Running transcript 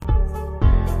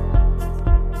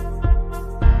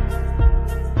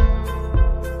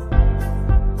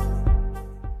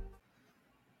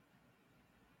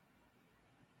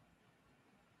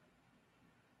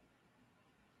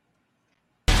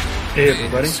Hey,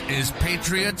 everybody. This is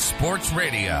Patriot Sports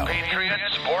Radio. Patriot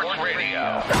Sports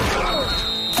Radio.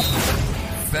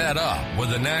 Fed up with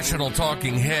the national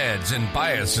talking heads and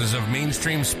biases of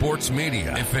mainstream sports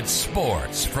media. If it's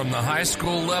sports from the high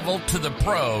school level to the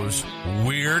pros,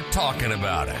 we're talking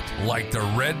about it. Like the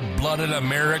red-blooded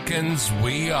Americans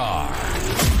we are.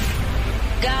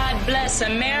 God bless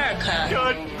America.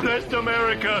 God bless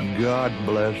America. God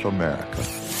bless America.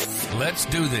 Let's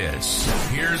do this.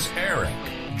 Here's Eric,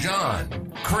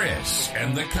 John, Chris,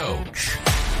 and the coach.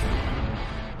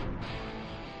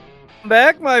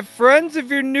 Back, my friends. If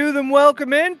you're new, then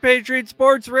welcome in. Patriot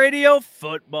Sports Radio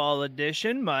Football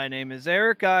Edition. My name is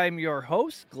Eric. I'm your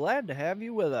host. Glad to have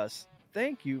you with us.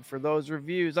 Thank you for those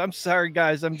reviews. I'm sorry,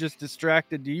 guys. I'm just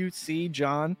distracted. Do you see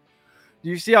John? Do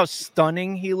you see how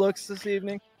stunning he looks this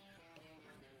evening?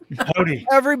 Howdy.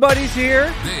 Everybody's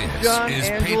here. This John, is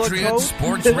Angela, Patriot Coach.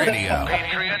 Sports Radio.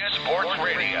 Patriot Sports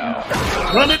Radio.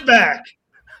 Run it back.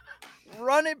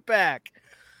 Run it back.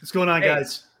 What's going on, Hey.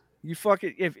 guys? You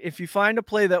fucking if you find a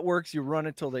play that works, you run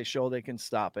it till they show they can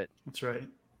stop it. That's right.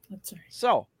 That's right.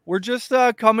 So we're just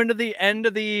coming to the end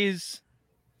of these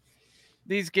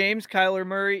games. Kyler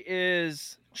Murray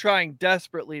is trying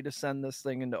desperately to send this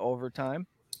thing into overtime,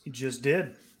 He just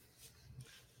did.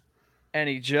 and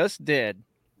he just did.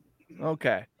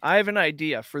 Okay, I have an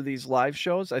idea for these live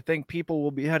shows. I think people will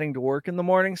be heading to work in the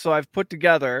morning, so I've put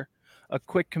together a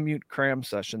quick commute cram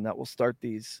session that will start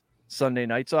these Sunday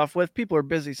nights off with. People are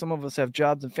busy. Some of us have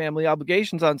jobs and family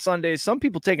obligations on Sundays. Some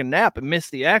people take a nap and miss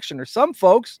the action, or some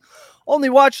folks only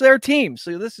watch their team.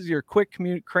 So this is your quick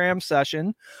commute cram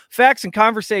session. Facts and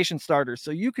conversation starters,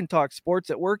 so you can talk sports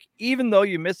at work even though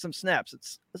you miss some snaps.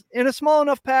 It's in a small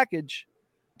enough package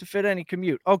to fit any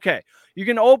commute. Okay, you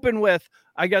can open with,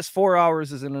 I guess 4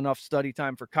 hours isn't enough study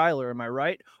time for Kyler, am I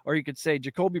right? Or you could say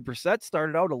Jacoby Brissett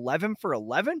started out 11 for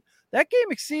 11. That game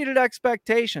exceeded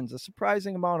expectations, a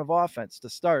surprising amount of offense to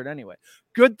start anyway.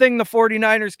 Good thing the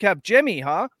 49ers kept Jimmy,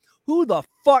 huh? Who the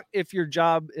fuck, if your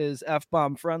job is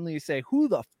F-bomb friendly, you say, who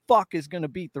the fuck is going to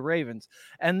beat the Ravens?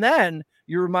 And then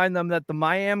you remind them that the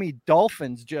Miami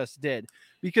Dolphins just did,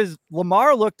 because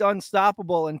Lamar looked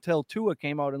unstoppable until Tua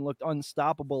came out and looked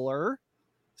unstoppabler.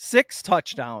 6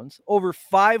 touchdowns, over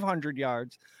 500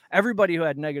 yards. Everybody who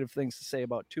had negative things to say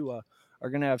about Tua are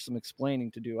going to have some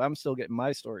explaining to do. I'm still getting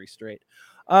my story straight.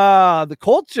 The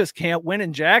Colts just can't win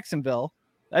in Jacksonville.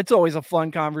 That's always a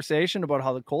fun conversation about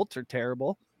how the Colts are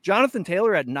terrible. Jonathan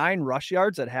Taylor had 9 rush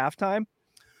yards at halftime.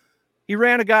 He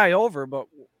ran a guy over, but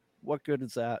what good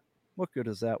is that? What good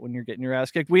is that when you're getting your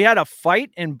ass kicked? We had a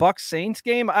fight in Bucs Saints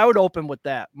game. I would open with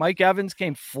that. Mike Evans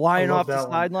came flying off the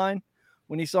sideline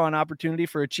when he saw an opportunity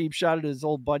for a cheap shot at his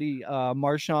old buddy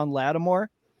Marshawn Lattimore.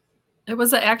 It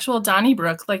was an actual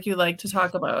Donnybrook, like you like to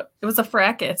talk about. It was a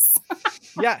fracas.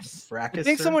 Yes. Fracas, I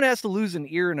think sir? someone has to lose an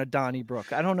ear in a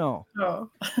Donnybrook. I don't know.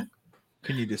 Oh.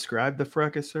 Can you describe the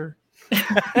fracas, sir?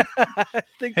 I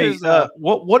think Hey, there's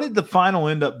what did the final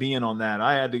end up being on that?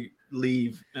 I had to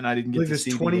leave and I didn't I get believe to it's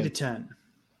see 20 the to 10.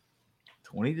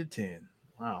 20 to 10.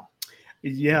 Wow.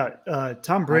 Yeah,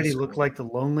 Tom Brady Nice. looked like the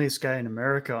loneliest guy in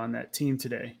America on that team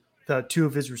today. Without 2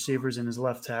 of his receivers and his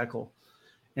left tackle.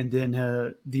 And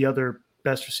then the other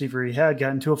best receiver he had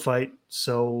got into a fight.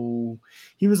 So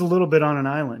he was a little bit on an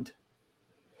island.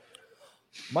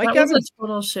 Mike That was Evans. a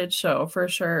total shit show for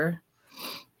sure.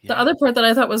 Yeah. The other part that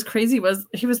I thought was crazy was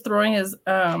he was throwing his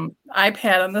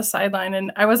iPad on the sideline,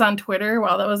 and I was on Twitter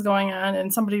while that was going on,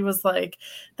 and somebody was like,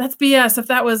 "That's BS. If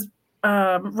that was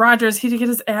Rodgers, he'd get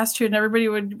his ass chewed," and everybody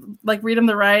would like read him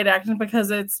the riot act, and because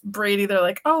it's Brady, they're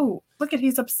like, "Oh, look at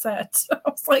he's upset." I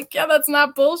was like, "Yeah, that's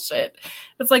not bullshit.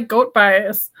 It's like goat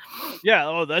bias." Yeah,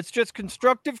 oh, that's just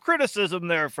constructive criticism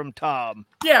there from Tom.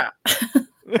 Yeah,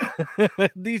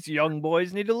 These young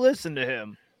boys need to listen to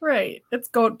him. right. It's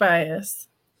goat bias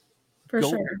for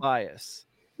Goat sure. bias.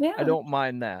 Yeah, I don't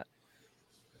mind that.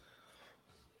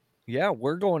 Yeah,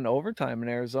 we're going to overtime in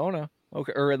Arizona.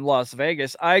 Okay, or in Las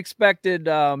Vegas. I expected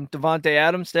Devontae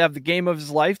Adams to have the game of his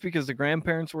life because the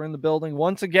grandparents were in the building.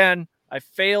 Once again, I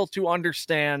fail to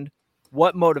understand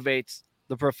what motivates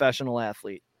the professional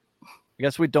athlete. I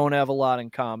guess we don't have a lot in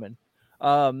common.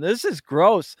 This is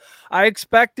gross. I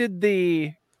expected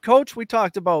the coach. We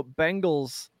talked about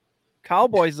Bengals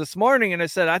Cowboys this morning, and I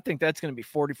said I think that's going to be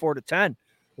 44-10.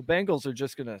 The Bengals are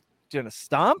just going to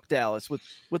stomp Dallas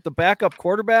with the backup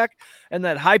quarterback and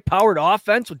that high-powered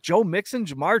offense with Joe Mixon,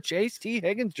 Jamar Chase, T.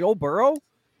 Higgins, Joe Burrow.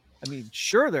 I mean,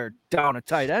 sure, they're down a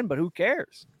tight end, but who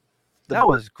cares? That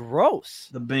was gross.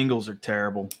 The Bengals are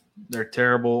terrible. They're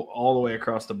terrible all the way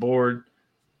across the board.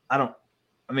 I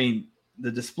mean,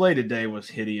 the display today was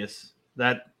hideous.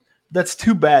 That's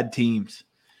 2 bad teams.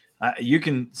 You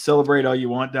can celebrate all you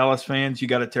want, Dallas fans. You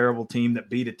got a terrible team that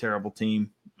beat a terrible team.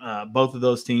 Both of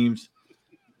those teams,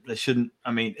 they shouldn't.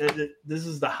 I mean, this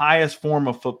is the highest form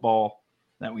of football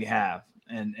that we have,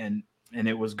 and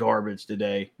it was garbage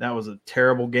today. That was a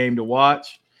terrible game to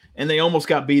watch, and they almost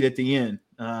got beat at the end.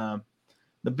 The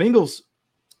Bengals,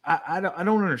 I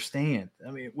don't understand.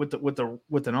 I mean, with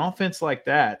an offense like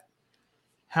that,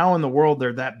 how in the world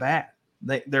they're that bad?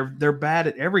 They're bad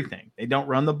at everything. They don't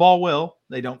run the ball well.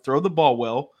 They don't throw the ball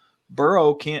well.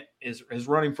 Burrow is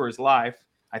running for his life.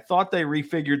 I thought they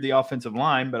refigured the offensive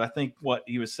line, but I think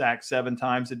he was sacked 7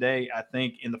 times a day, I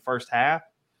think, in the first half.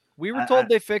 We were told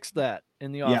they fixed that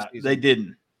in the offseason. Yeah, they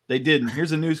didn't. They didn't.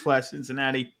 Here's a newsflash,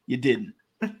 Cincinnati. You didn't.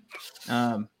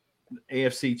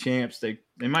 AFC champs. They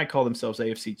might call themselves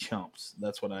AFC chumps.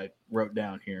 That's what I wrote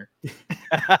down here.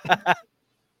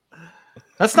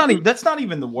 That's not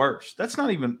even the worst. That's not.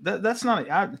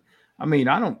 I mean,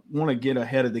 I don't want to get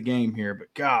ahead of the game here,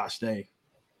 but gosh,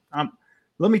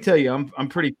 let me tell you, I'm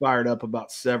pretty fired up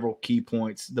about several key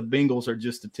points. The Bengals are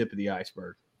just the tip of the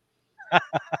iceberg.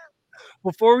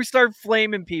 Before we start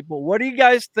flaming people, what do you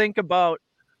guys think about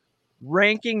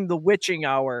ranking the witching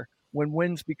hour when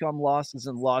wins become losses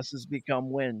and losses become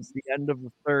wins? The end of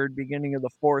the third, beginning of the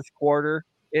fourth quarter.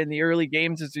 In the early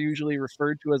games, it's usually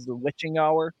referred to as the witching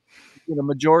hour. The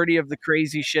majority of the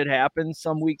crazy shit happens.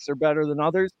 Some weeks are better than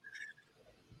others.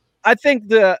 I think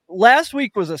the last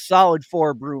week was a solid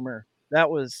 4 Broomer. That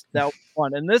was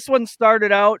fun. And this one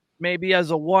started out maybe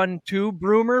as a 1-2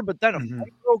 Broomer, but then a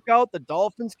fight broke out. The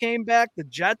Dolphins came back. The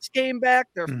Jets came back.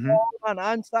 They're falling on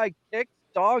onside kicks,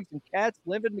 dogs and cats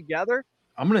living together.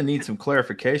 I'm going to need some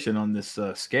clarification on this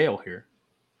scale here.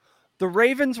 The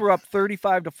Ravens were up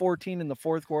 35-14 in the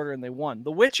fourth quarter, and they won.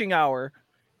 The witching hour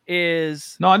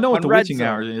is no, I know what the witching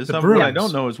hour is. What I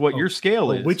don't know is what your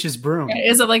scale is. Witch's broom.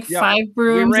 Is it like 5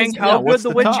 brooms? We rank how good the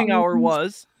witching hour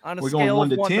was on a We're scale going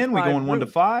 1 of to 10. We're going 1 to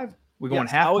 5. We're going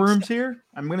half brooms here.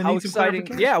 I'm going to need some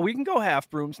clarification. Yeah, we can go half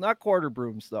brooms, not quarter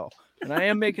brooms though. And I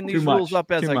am making these rules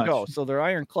up as I go, so they're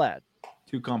ironclad.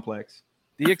 Too complex.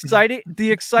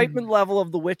 The excitement level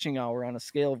of the witching hour on a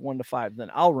scale of 1 to 5,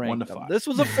 then I'll rank them. This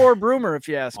was a 4 Broomer, if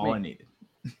you ask me. All I needed.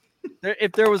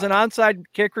 If there was an onside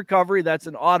kick recovery, that's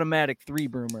an automatic 3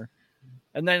 Broomer.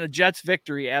 And then a Jets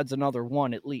victory adds another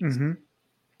 1 at least.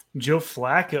 Joe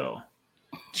Flacco.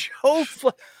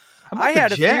 I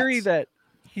had a theory that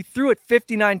he threw it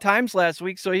 59 times last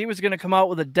week, so he was going to come out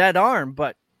with a dead arm,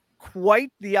 but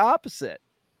quite the opposite.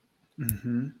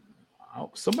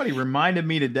 Somebody reminded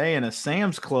me today in a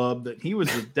Sam's Club that he was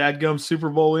the dadgum Super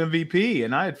Bowl MVP,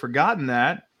 and I had forgotten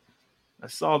that. I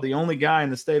saw the only guy in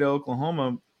the state of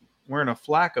Oklahoma wearing a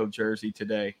Flacco jersey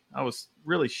today. I was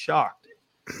really shocked.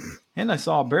 And I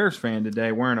saw a Bears fan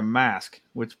today wearing a mask,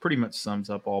 which pretty much sums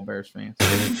up all Bears fans.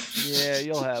 Yeah,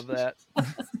 you'll have that.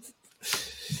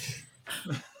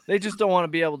 They just don't want to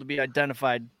be able to be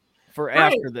identified for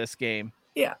after this game.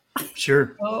 Yeah.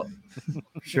 Sure. Oh.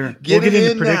 Sure. We'll get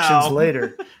into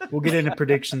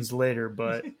predictions later.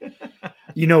 But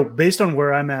based on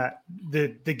where I'm at,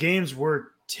 the games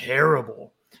were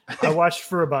terrible. I watched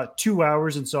for about 2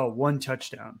 hours and saw 1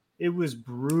 touchdown. It was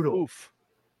brutal. Oof.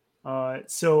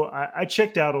 So I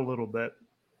checked out a little bit,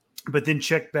 but then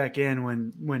checked back in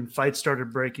when fights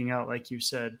started breaking out, like you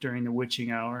said, during the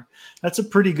witching hour. That's a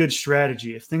pretty good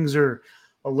strategy. If things are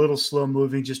a little slow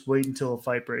moving, just wait until a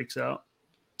fight breaks out.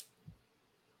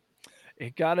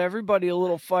 It got everybody a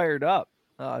little fired up.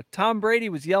 Tom Brady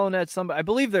was yelling at somebody. I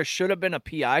believe there should have been a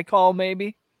PI call,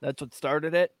 maybe. That's what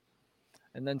started it.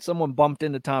 And then someone bumped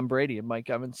into Tom Brady, and Mike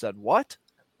Evans said, "What?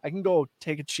 I can go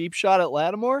take a cheap shot at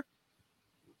Lattimore?"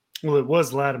 Well, it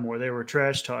was Lattimore. They were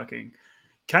trash talking.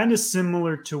 Kind of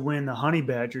similar to when the Honey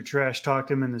Badger trash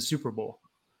talked him in the Super Bowl.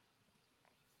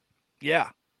 Yeah.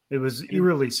 It was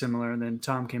eerily similar, and then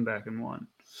Tom came back and won.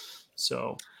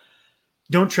 So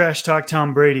don't trash talk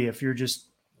Tom Brady if you're just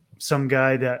some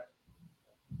guy that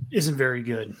isn't very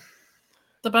good.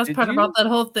 The best part about that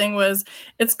whole thing was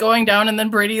it's going down, and then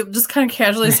Brady just kind of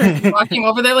casually started walking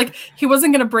over there. Like he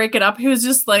wasn't going to break it up. He was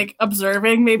just like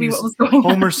observing maybe what was going on.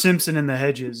 Homer Simpson in the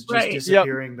hedges, just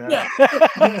disappearing back.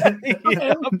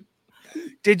 Yep.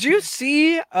 Did you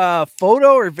see a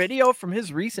photo or video from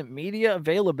his recent media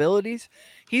availabilities?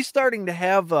 He's starting to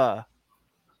have a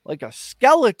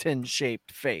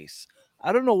skeleton-shaped face.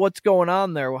 I don't know what's going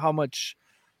on there, how much,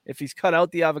 if he's cut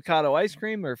out the avocado ice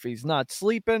cream or if he's not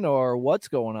sleeping or what's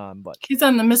going on. But he's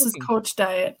on the Mrs. Coach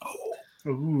diet.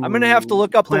 Ooh, I'm going to have to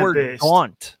look up the word plant-based.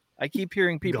 gaunt. I keep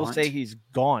hearing people Gaunt? say he's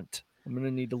gaunt. I'm going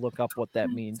to need to look up what that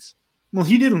means. Well,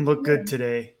 he didn't look good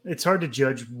today. It's hard to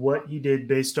judge what he did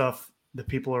based off the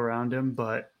people around him,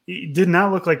 but He did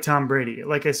not look like Tom Brady.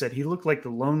 Like I said, he looked like the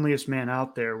loneliest man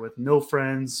out there with no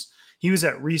friends. He was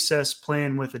at recess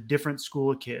playing with a different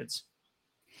school of kids.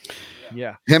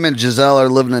 Yeah. Him and Giselle are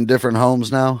living in different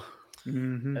homes now.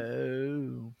 Mm-hmm.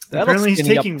 Oh. Apparently he's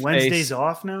taking Wednesdays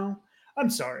off now. I'm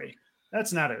sorry.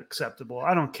 That's not acceptable.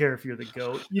 I don't care if you're the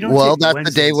GOAT. You don't. Well, take that's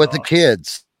Wednesdays the day with off. the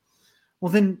kids.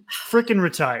 Well, then frickin'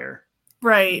 retire.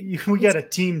 Right. We got a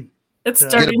team. It's to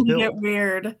starting to build. get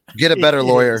weird. Get a better It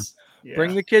lawyer. is. Yeah.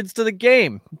 Bring the kids to the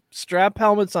game. Strap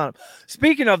helmets on them.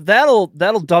 Speaking of, that'll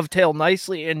dovetail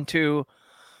nicely into.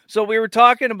 So we were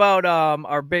talking about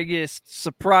our biggest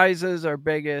surprises, our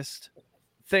biggest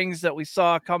things that we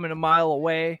saw coming a mile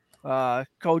away.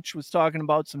 Coach was talking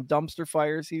about some dumpster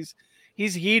fires. He's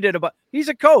heated about. He's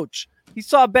a coach. He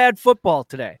saw bad football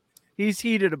today. He's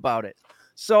heated about it.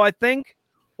 So I think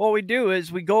what we do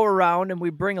is we go around and we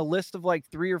bring a list of like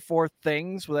 3 or 4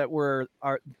 things that were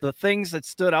the things that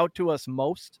stood out to us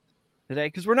most today.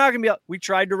 Because we're not going to be. We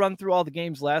tried to run through all the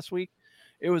games last week.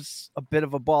 It was a bit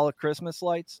of a ball of Christmas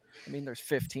lights. I mean, there's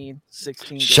 15,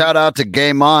 16. Shout out to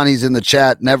Game On. He's in the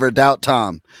chat. Never doubt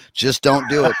Tom. Just don't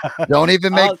do it. Don't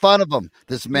even make fun of him.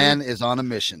 This man is on a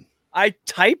mission. I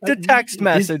typed a text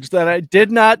message that I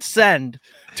did not send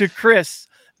to Chris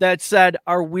that said,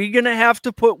 are we going to have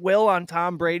to put Will on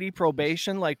Tom Brady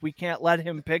probation? Like, we can't let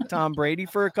him pick Tom Brady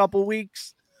for a couple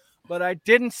weeks. But I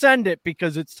didn't send it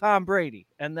because it's Tom Brady.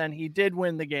 And then he did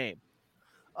win the game.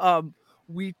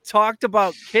 We talked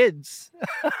about kids.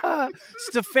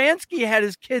 Stefanski had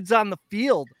his kids on the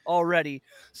field already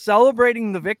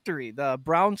celebrating the victory, the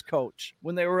Browns coach,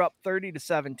 when they were up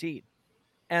 30-17.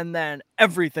 And then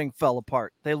everything fell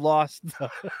apart. They lost the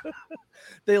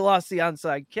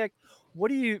onside kick. What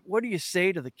do you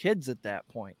say to the kids at that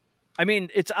point? I mean,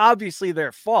 it's obviously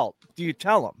their fault. Do you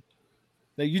tell them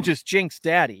that you just jinxed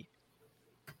daddy?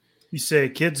 You say,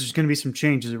 kids, there's going to be some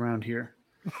changes around here.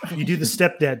 You do the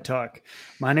stepdad talk.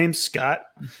 My name's Scott.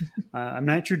 I'm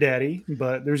not your daddy,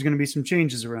 but there's going to be some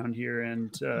changes around here.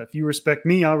 And if you respect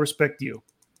me, I'll respect you.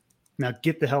 Now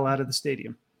get the hell out of the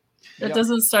stadium. It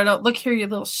doesn't start out, look here, you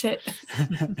little shit.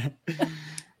 All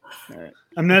right.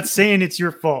 I'm not saying it's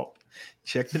your fault.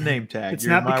 Check the name tag. It's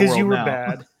You're not in my because you world were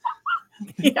now. bad.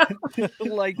 Yeah.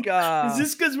 Like, Is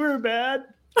this because we were bad?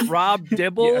 Rob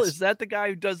Dibble? Yes. Is that the guy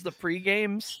who does the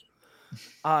pre-games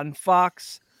on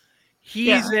Fox?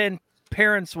 He's in.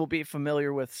 Parents will be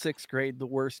familiar with 6th grade, the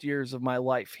worst years of my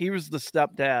life. He was the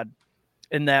stepdad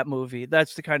in that movie.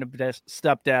 That's the kind of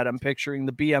stepdad I'm picturing.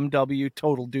 The BMW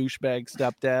total douchebag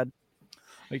stepdad.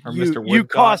 Like, Or Mr. you Woodcock.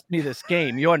 cost me this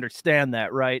game. You understand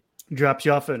that, right? Drops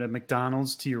you off at a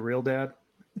McDonald's to your real dad.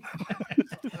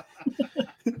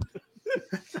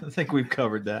 I think we've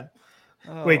covered that.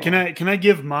 Wait, can I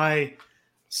give my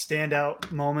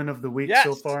standout moment of the week Yes.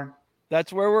 so far?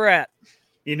 That's where we're at.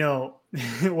 You know,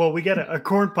 well, we got a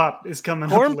corn pop is coming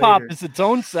Corn up Pop later. is its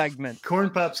own segment. Corn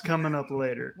pop's coming up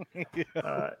later.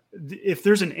 If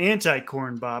there's an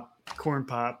anti-corn pop,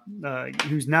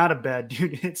 who's not a bad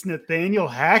dude, it's Nathaniel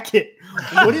Hackett.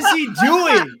 What is he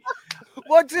doing?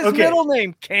 What's his Okay. middle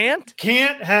name? Can't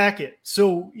Hackett.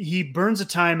 So he burns a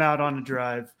timeout on a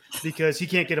drive because he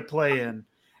can't get a play in.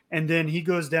 And then he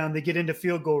goes down, they get into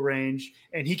field goal range,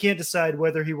 and he can't decide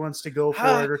whether he wants to go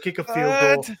for it or kick a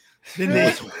field goal. Then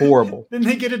That's horrible. Then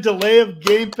they get a delay of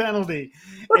game penalty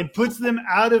and puts them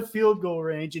out of field goal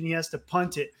range, and he has to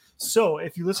punt it. So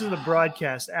if you listen to the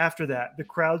broadcast after that, the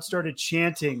crowd started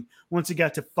chanting once it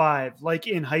got to 5, like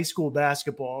in high school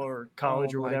basketball or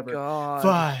college or whatever. God.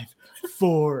 5,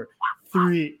 4,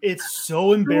 3. It's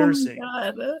so embarrassing. Oh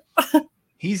my God.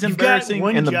 He's You've got embarrassing,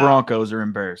 one and the job. Broncos are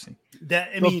embarrassing. That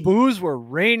I The mean, boos were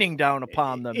raining down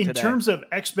upon them in today. terms of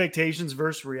expectations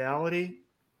versus reality,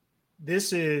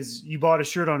 this is you bought a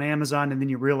shirt on Amazon and then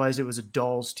you realized it was a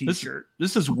doll's t-shirt.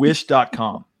 This is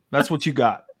wish.com. That's what you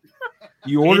got.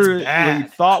 You order It's it what you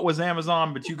bad. thought was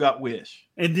Amazon, but you got Wish.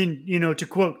 And then, to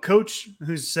quote Coach,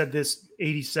 who's said this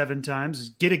 87 times, is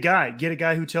get a guy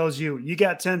who tells you, you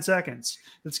got 10 seconds.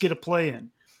 Let's get a play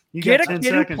in. You Get got a 10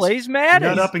 kid who seconds. plays Madden.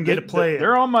 Nut up and get a play in.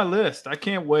 They're on my list. I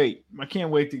can't wait. I can't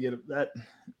wait to get that.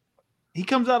 He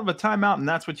comes out of a timeout, and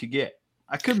that's what you get.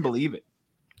 I couldn't believe it.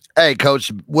 Hey, Coach,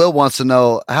 Will wants to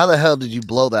know, how the hell did you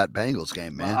blow that Bengals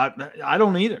game, man? I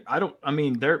don't either. I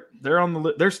mean, they're on the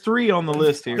list. There's 3 on the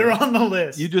list here. They're on the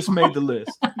list. You just made the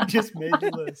list. You just made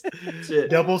the list. That's it.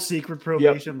 Double secret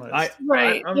probation list.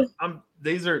 Right.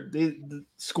 These are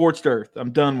scorched earth.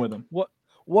 I'm done with them.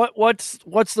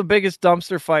 What's the biggest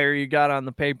dumpster fire you got on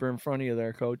the paper in front of you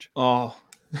there, Coach? Oh.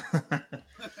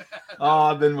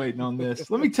 I've been waiting on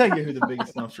this. Let me tell you who the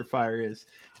biggest dumpster fire is.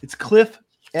 It's Cliff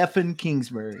effing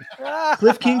Kingsbury.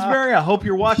 Cliff Kingsbury, I hope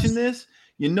you're watching this.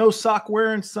 you no sock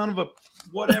wearing son of a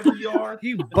whatever you are.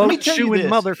 You Let me boat tell you chewing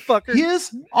this. motherfucker.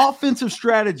 His offensive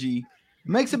strategy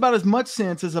makes about as much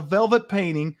sense as a velvet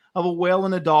painting of a whale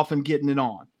and a dolphin getting it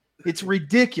on. It's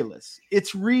ridiculous.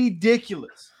 It's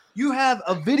ridiculous. You have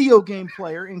a video game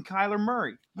player in Kyler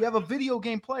Murray. You have a video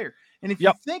game player. And if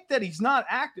you think that he's not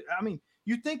active, I mean,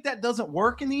 you think that doesn't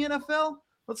work in the NFL?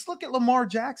 Let's look at Lamar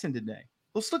Jackson today.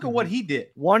 Let's look at what he did.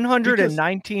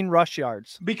 119 rush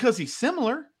yards. Because he's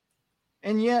similar,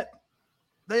 and yet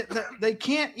they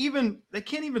can't even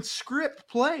script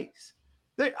plays.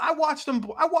 I watched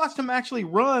them actually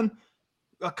run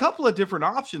a couple of different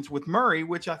options with Murray,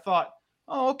 which I thought,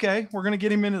 oh, okay, we're going to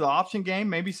get him into the option game,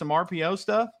 maybe some RPO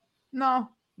stuff. No,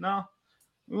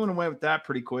 we went away with that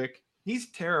pretty quick. He's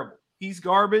terrible. He's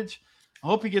garbage. I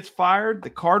hope he gets fired. The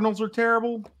Cardinals are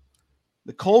terrible.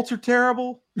 The Colts are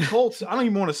terrible. The Colts, I don't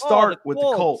even want to start with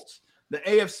the Colts. The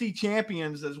AFC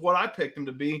champions is what I picked them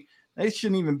to be. They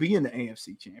shouldn't even be in the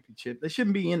AFC championship. They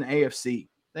shouldn't be in the AFC.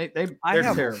 They're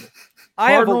terrible.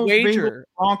 I have a Cardinals, wager.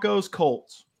 Bengals, Broncos,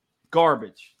 Colts.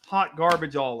 Garbage. Hot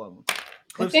garbage, all of them.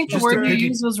 I think the word you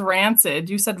used was rancid.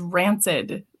 You said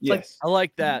rancid. Yes. I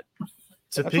like that.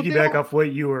 To piggyback off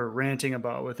what you were ranting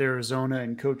about with Arizona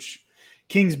and Coach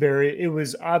Kingsbury, it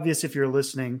was obvious if you're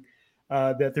listening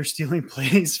that they're stealing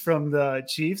plays from the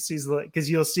Chiefs. He's like, because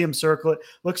you'll see him circle it.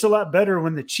 Looks a lot better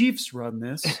when the Chiefs run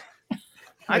this.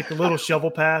 Like a little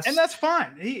shovel pass. And that's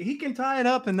fine. He can tie it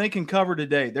up and they can cover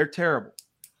today. They're terrible.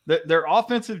 Their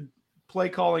offensive play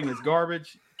calling is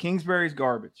garbage. Kingsbury's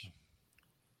garbage.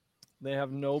 They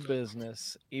have no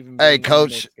business even. Hey,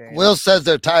 Coach, Will says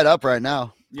they're tied up right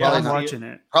now. Yeah, I'm watching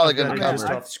it. Probably going to cover just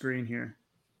off screen here.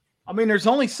 I mean, there's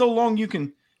only so long you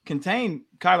can contain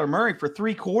Kyler Murray. For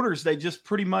 3 quarters, they just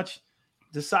pretty much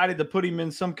decided to put him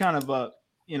in some kind of a,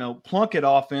 Plunkett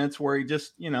offense where he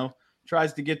just,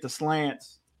 tries to get the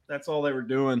slants. That's all they were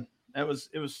doing. It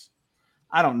was.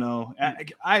 I don't know.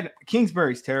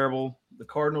 Kingsbury's terrible. The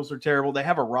Cardinals are terrible. They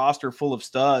have a roster full of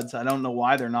studs. I don't know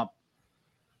why they're not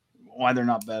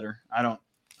better. I don't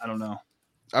know.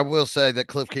 I will say that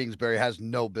Cliff Kingsbury has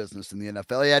no business in the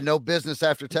NFL. He had no business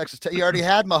after Texas Tech. He already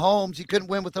had Mahomes. He couldn't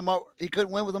win with them. He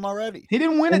couldn't win with them already. He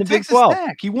didn't win at Texas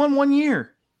Tech. He won 1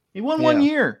 year. One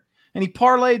year, and he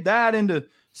parlayed that into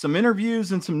some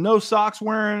interviews and some no socks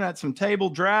wearing at some table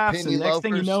drafts. Penny and next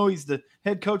thing you loafers. know, he's the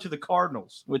head coach of the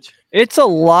Cardinals. Which It's a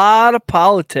lot of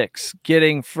politics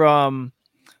getting from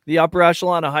the upper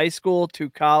echelon of high school to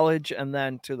college and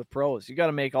then to the pros. You got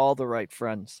to make all the right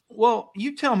friends. Well,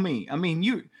 you tell me. I mean,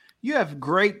 you have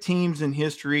great teams in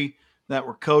history that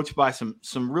were coached by some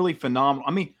really phenomenal.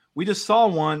 I mean, we just saw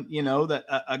one,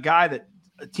 that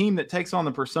a team that takes on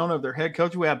the persona of their head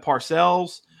coach. We had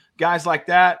Parcells, guys like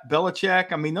that,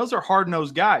 Belichick. I mean, those are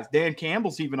hard-nosed guys. Dan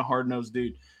Campbell's even a hard-nosed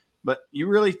dude. But you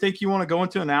really think you want to go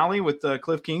into an alley with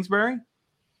Cliff Kingsbury?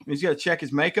 He's got to check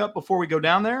his makeup before we go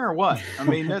down there, or what? I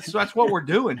mean, that's what we're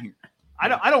doing here.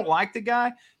 I don't like the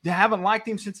guy. I haven't liked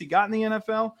him since he got in the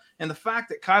NFL. And the fact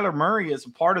that Kyler Murray is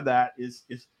a part of that is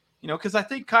because I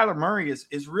think Kyler Murray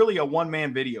is really a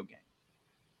one-man video game.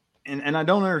 And I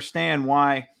don't understand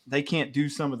why they can't do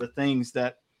some of the things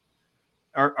that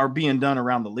are being done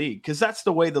around the league, because that's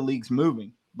the way the league's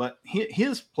moving. But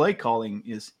his play calling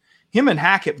is him and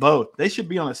Hackett both. They should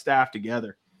be on a staff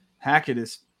together. Hackett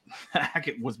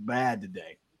was bad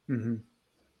today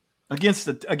against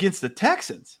the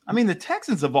Texans. I mean, the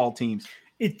Texans of all teams.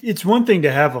 It's one thing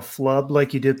to have a flub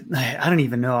like you did. I don't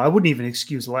even know. I wouldn't even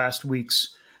excuse last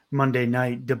week's Monday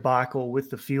night debacle with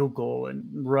the field goal and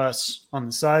Russ on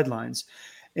the sidelines.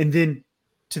 And then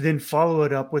to follow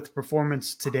it up with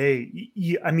performance today.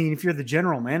 I mean, if you're the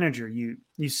general manager, you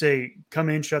say, come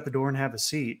in, shut the door, and have a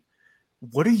seat.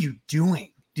 What are you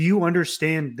doing? Do you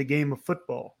understand the game of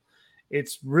football?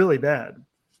 It's really bad.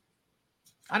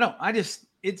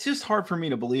 It's just hard for me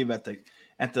to believe at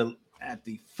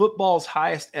the football's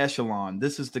highest echelon.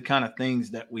 This is the kind of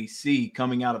things that we see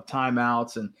coming out of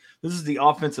timeouts, and this is the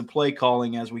offensive play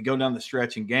calling as we go down the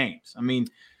stretch in games. I mean,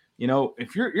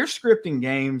 if you're scripting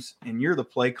games and you're the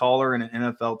play caller in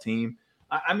an NFL team,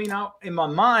 in my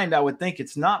mind, I would think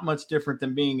it's not much different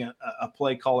than being a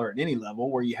play caller at any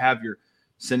level, where you have your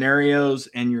scenarios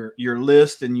and your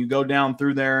list, and you go down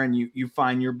through there and you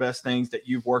find your best things that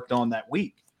you've worked on that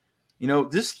week.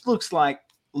 This looks like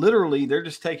literally they're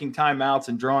just taking timeouts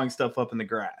and drawing stuff up in the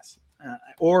grass.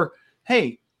 Or,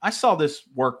 hey, I saw this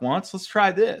work once. Let's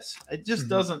try this. It just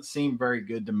doesn't seem very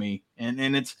good to me.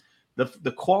 And it's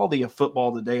the quality of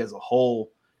football today as a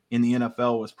whole in the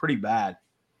NFL was pretty bad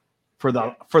for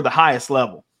the highest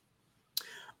level.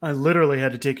 I literally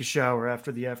had to take a shower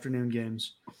after the afternoon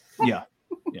games. Yeah.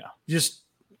 Just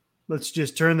let's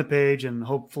just turn the page and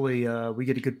hopefully we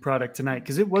get a good product tonight,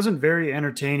 because it wasn't very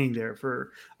entertaining there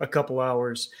for a couple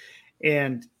hours.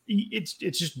 And it's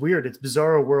just weird. It's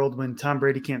bizarro world when Tom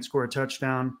Brady can't score a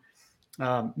touchdown.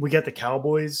 We got the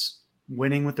Cowboys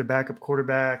winning with their backup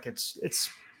quarterback. It's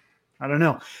I don't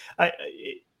know.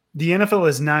 The NFL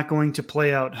is not going to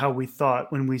play out how we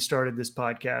thought when we started this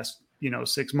podcast,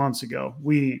 6 months ago.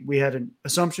 We had an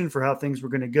assumption for how things were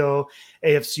going to go.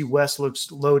 AFC West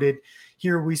looks loaded.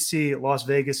 Here we see Las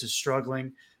Vegas is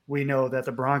struggling. We know that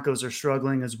the Broncos are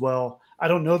struggling as well. I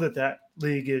don't know that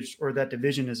league is, or that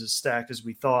division is as stacked as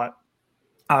we thought.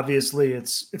 Obviously,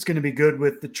 it's going to be good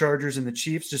with the Chargers and the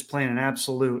Chiefs just playing an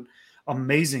absolute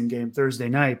amazing game Thursday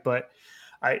night. But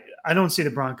I don't see the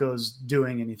Broncos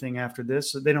doing anything after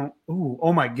this. So they don't.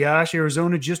 Oh my gosh,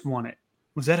 Arizona just won it.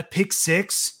 Was that a pick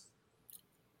six?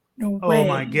 No way. Oh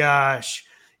my gosh.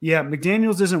 Yeah,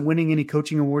 McDaniels isn't winning any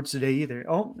coaching awards today either.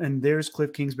 Oh, and there's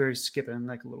Cliff Kingsbury skipping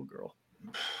like a little girl.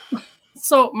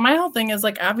 So my whole thing is,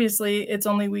 like, obviously it's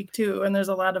only week 2 and there's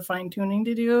a lot of fine tuning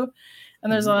to do.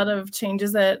 And there's a lot of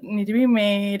changes that need to be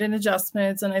made and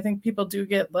adjustments. And I think people do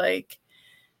get like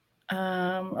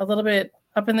a little bit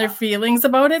up in their feelings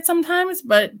about it sometimes.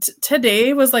 But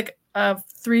today was like a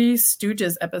Three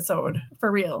Stooges episode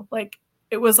for real. Like,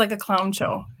 it was like a clown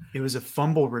show. It was a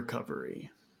fumble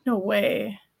recovery. No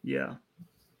way. Yeah.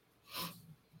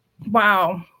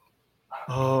 Wow.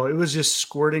 Oh, it was just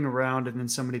squirting around and then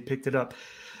somebody picked it up.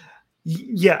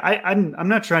 Yeah, I'm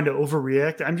not trying to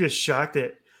overreact. I'm just shocked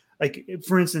that, like,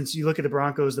 for instance, you look at the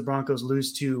Broncos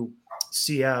lose to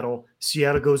Seattle.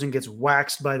 Seattle goes and gets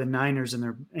waxed by the Niners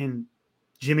and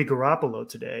Jimmy Garoppolo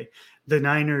today. The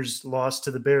Niners lost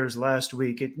to the Bears last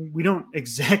week. We don't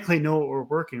exactly know what we're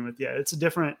working with yet. It's a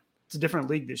different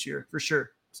league this year, for sure.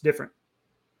 It's different.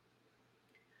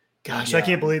 Gosh, yeah. I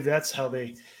can't believe that's how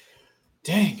they –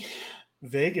 dang.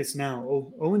 Vegas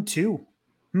now 0-2.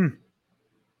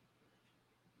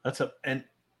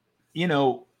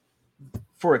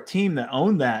 For a team that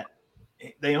owned that,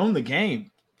 they owned the game.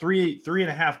 Three and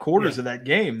a half quarters of that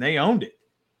game, they owned it.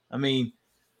 I mean,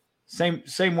 same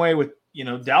way with,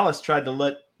 Dallas tried to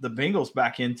let the Bengals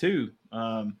back in too.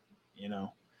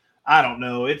 I don't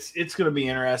know. It's going to be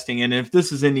interesting. And if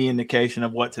this is any indication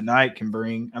of what tonight can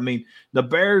bring, I mean, the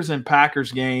Bears and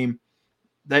Packers game,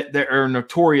 that are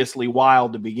notoriously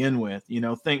wild to begin with.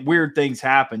 Weird things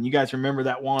happen. You guys remember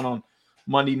that one on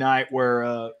Monday night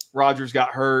where Rodgers got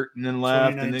hurt and then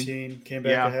left, and then came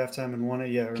back at halftime and won it.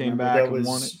 Yeah, came back that was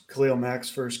won it. Khalil Mack's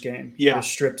first game. Yeah, a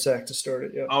strip sack to start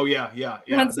it. Yeah. Oh yeah.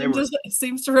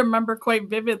 Seems to remember quite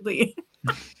vividly.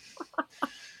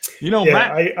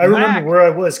 Matt, I remember where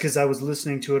I was because I was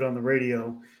listening to it on the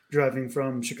radio driving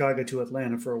from Chicago to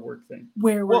Atlanta for a work thing.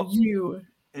 Where were you?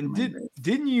 And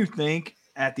didn't you think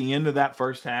at the end of that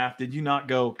first half, did you not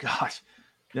go, gosh,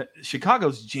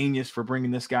 Chicago's genius for bringing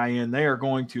this guy in. They are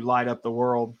going to light up the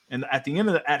world. And at the end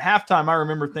of at halftime, I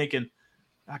remember thinking,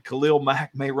 Khalil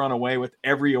Mack may run away with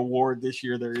every award this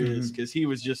year there is, because he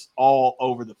was just all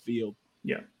over the field.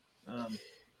 Yeah.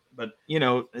 But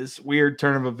it's weird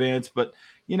turn of events. But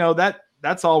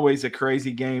that's always a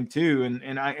crazy game too.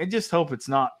 And I just hope it's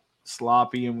not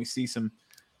sloppy and we see some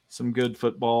good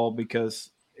football, because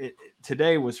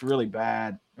today was really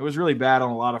bad. It was really bad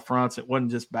on a lot of fronts. It wasn't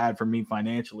just bad for me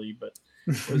financially, but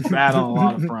it was bad on a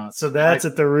lot of fronts. So that's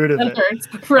at the root of it.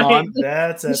 Hurts. Right.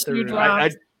 That's at the root.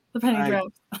 The penny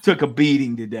dropped. Took a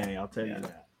beating today, I'll tell you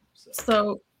that.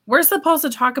 So we're supposed to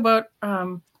talk about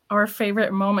our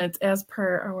favorite moments as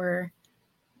per our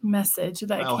message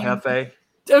that Hefe.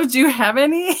 Oh, do you have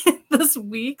any this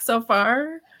week so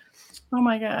far? Oh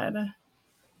my God.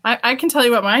 I can tell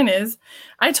you what mine is.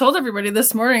 I told everybody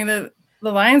this morning that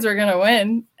the Lions were going to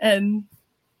win, and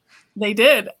they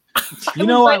did. You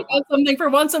know what? Something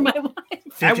for once in my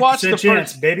life. I watched the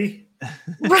first, baby.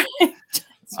 Right.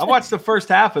 I watched the first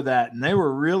half of that, and they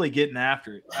were really getting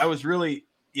after it. I was really,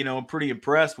 pretty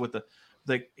impressed with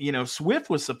the Swift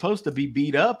was supposed to be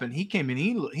beat up, and he came in.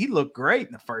 He looked great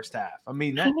in the first half. I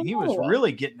mean, he was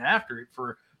really getting after it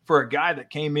for a guy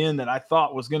that came in that I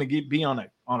thought was going to be on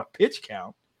a pitch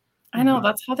count. I know,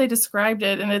 that's how they described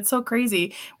it, and it's so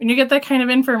crazy when you get that kind of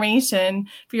information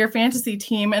for your fantasy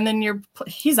team, and then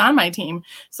he's on my team,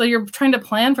 so you're trying to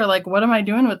plan for, like, what am I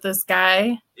doing with this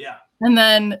guy? Yeah. And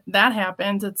then that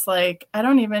happens. It's like I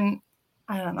don't know.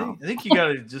 I think you got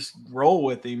to just roll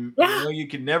with him. Yeah. You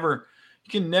can never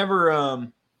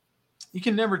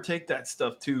take that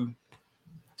stuff too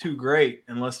great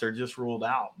unless they're just ruled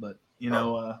out. But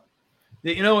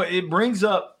it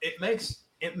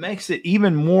makes it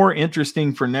even more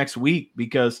interesting for next week,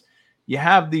 because you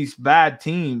have these bad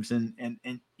teams and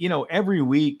every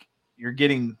week you're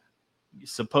getting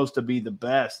supposed to be the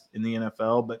best in the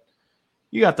NFL, but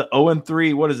you got the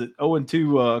 0-3, what is it?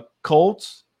 0-2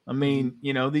 Colts. I mean,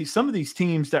 some of these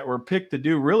teams that were picked to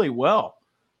do really well,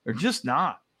 they're just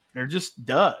not. They're just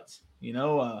duds.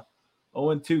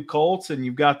 0-2 Colts, and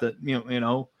you've got the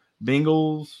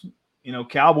Bengals.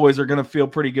 Cowboys are going to feel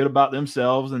pretty good about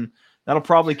themselves, and that'll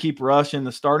probably keep Rush in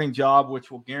the starting job,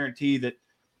 which will guarantee that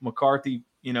McCarthy,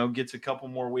 gets a couple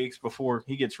more weeks before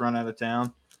he gets run out of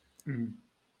town. Mm-hmm.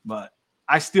 But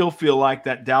I still feel like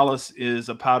that Dallas is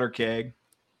a powder keg,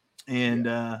 and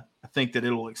I think that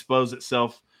it'll expose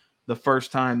itself the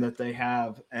first time that they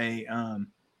have a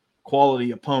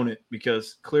quality opponent,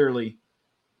 because clearly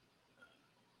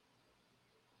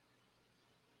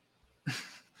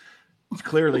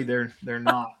they're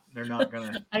not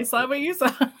gonna. I saw what you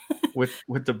saw with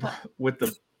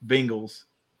the Bengals.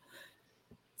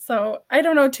 So I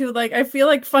don't know too. Like, I feel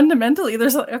like fundamentally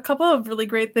there's a couple of really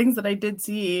great things that I did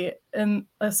see in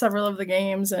several of the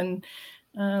games, and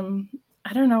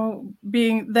I don't know,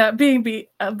 being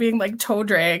like toe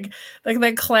drag, like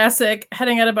that classic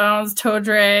heading out of bounds toe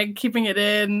drag, keeping it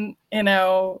in,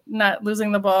 not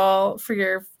losing the ball for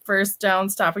your first down,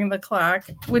 stopping the clock,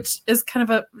 which is kind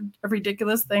of a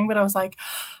ridiculous thing. But I was like,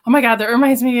 oh my God, that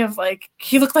reminds me of, like,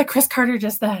 he looked like Chris Carter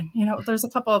just then. There's a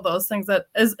couple of those things that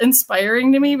is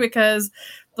inspiring to me, because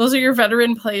those are your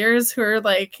veteran players who are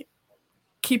like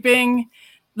keeping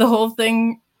the whole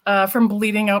thing from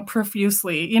bleeding out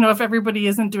profusely. If everybody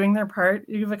isn't doing their part,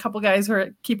 you have a couple guys who are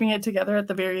keeping it together at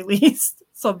the very least.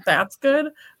 So that's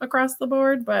good across the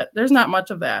board, but there's not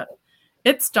much of that.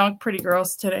 It stunk pretty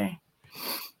gross today.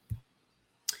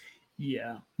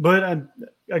 Yeah, but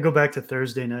I go back to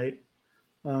Thursday night.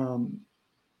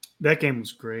 That game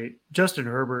was great. Justin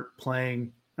Herbert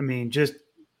playing, just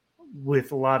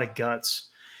with a lot of guts.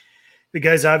 The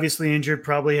guy's obviously injured,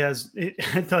 probably has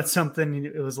 – I thought something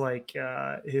 – it was like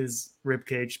his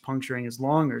ribcage puncturing his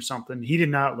lung or something. He did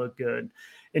not look good.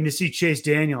 And to see Chase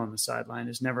Daniel on the sideline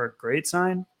is never a great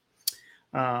sign.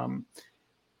 But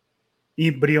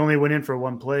he only went in for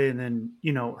one play, and then,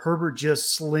 Herbert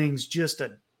just slings just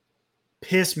a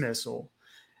piss missile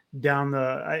down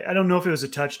the – I don't know if it was a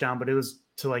touchdown, but it was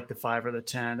to like the 5 or the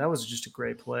 10. That was just a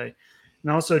great play.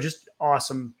 And also just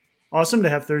awesome to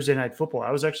have Thursday night football.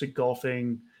 I was actually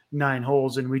golfing 9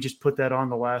 holes, and we just put that on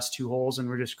the last 2 holes, and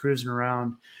we're just cruising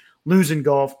around, losing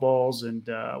golf balls and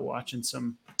watching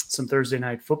some Thursday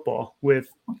night football with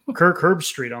Kirk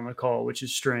Herbstreit on the call, which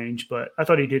is strange, but I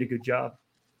thought he did a good job.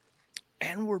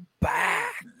 And we're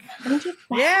back.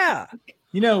 Yeah.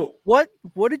 What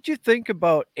did you think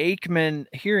about hearing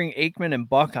Aikman and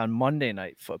Buck on Monday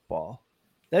Night Football?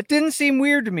 That didn't seem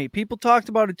weird to me. People talked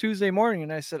about it Tuesday morning,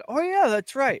 and I said, oh, yeah,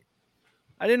 that's right.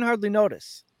 I didn't hardly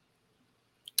notice.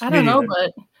 I don't know,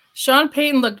 but Sean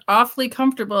Payton looked awfully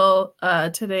comfortable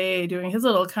today doing his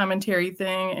little commentary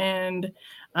thing, and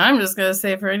I'm just going to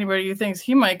say, for anybody who thinks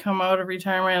he might come out of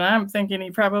retirement, I'm thinking he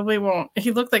probably won't.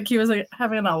 He looked like he was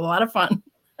having a lot of fun.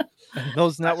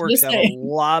 Those networks have a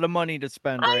lot of money to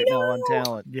spend right now on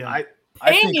talent. Yeah,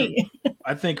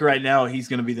 I think right now he's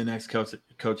going to be the next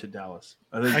coach at Dallas.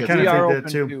 I kind of think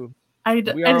that too.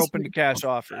 We are open to cash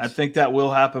offers. I think that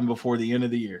will happen before the end of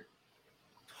the year.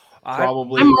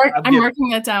 Probably. I'm marking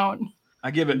that down. I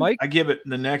give it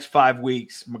the next 5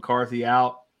 weeks. McCarthy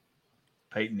out,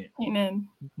 Payton in.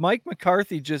 Mike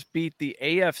McCarthy just beat the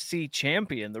AFC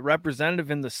champion, the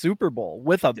representative in the Super Bowl,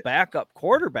 with a backup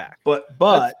quarterback. But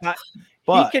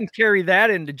he can carry that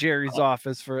into Jerry's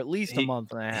office for at least a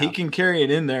month and a half. He can carry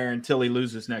it in there until he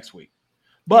loses next week.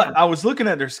 But I was looking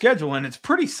at their schedule, and it's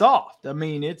pretty soft.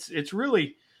 It's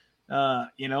really,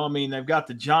 they've got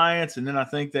the Giants, and then I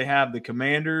think they have the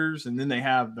Commanders, and then they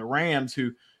have the Rams.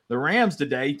 The Rams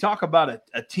today, talk about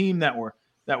a team that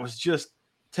was just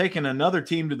taking another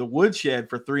team to the woodshed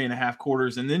for 3.5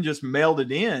 quarters, and then just mailed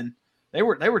it in. They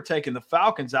were taking the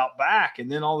Falcons out back,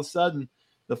 and then all of a sudden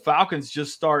the Falcons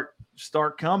just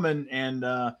start coming, and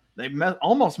they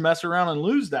almost mess around and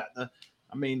lose that.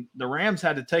 The Rams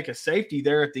had to take a safety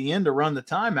there at the end to run the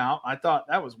timeout. I thought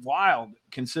that was wild,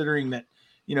 considering that,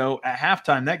 at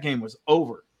halftime that game was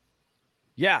over.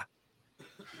 Yeah.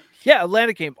 Yeah,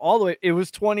 Atlanta came all the way. It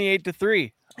was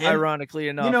 28-3, ironically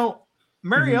enough.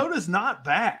 Mariota's not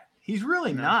bad. He's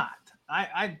really not.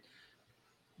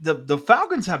 The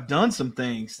Falcons have done some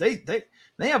things. They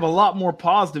have a lot more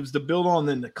positives to build on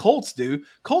than the Colts do.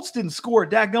 Colts didn't score a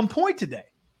dadgum point today.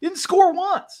 Didn't score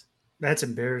once. That's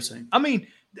embarrassing.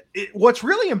 What's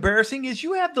really embarrassing is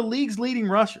you have the league's leading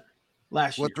rusher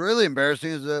last year. What's really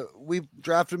embarrassing is that we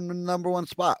drafted him in the number 1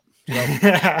 spot.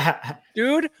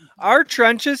 Dude, our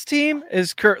trenches team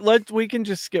is we can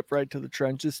just skip right to the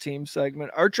trenches team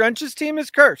segment. Our trenches team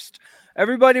is cursed.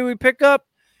 Everybody we pick up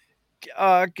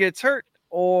gets hurt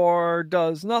or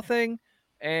does nothing.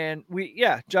 And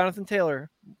Jonathan Taylor,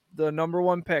 the number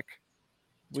 1 pick.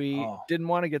 We didn't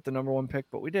want to get the number 1 pick,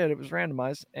 but we did. It was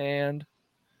randomized. And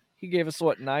he gave us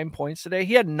 9 points today.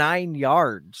 He had 9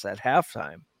 yards at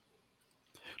halftime.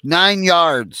 9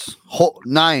 yards.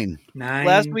 9.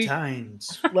 Last week,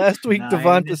 times. Last week, 9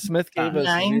 Devonta Smith gave us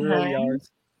 9 0 times.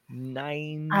 yards.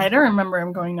 9. I don't remember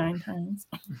him going 9 times.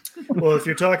 Well, if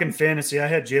you're talking fantasy, I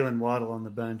had Jalen Waddle on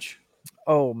the bench.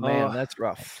 Oh man, that's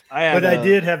rough. I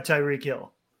did have Tyreek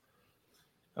Hill.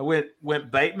 I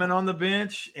went Bateman on the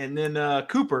bench, and then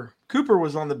Cooper. Cooper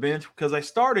was on the bench because I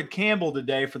started Campbell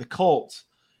today for the Colts,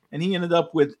 and he ended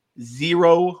up with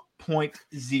 0.0.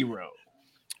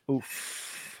 Oof.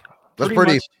 That's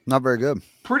pretty not very good.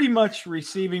 Pretty much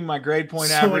receiving my grade point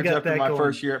So average I got after that my going.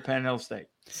 first year at Penn Hill State.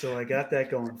 So I got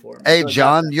that going for me. Hey, So I got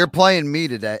John, that. you're playing me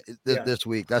today Yeah. this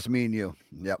week. That's me and you.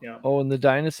 Yep. Yeah. Oh, in the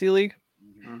Dynasty League?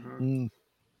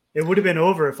 It would have been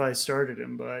over if I started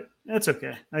him, but that's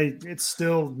okay. It's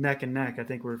still neck and neck. I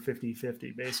think we're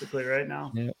 50-50 basically right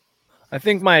now. Yeah. I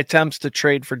think my attempts to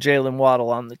trade for Jalen Waddle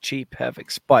on the cheap have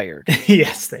expired.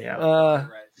 Yes, they have.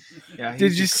 Yeah, Did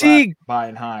he's you just see?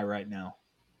 buying high right now?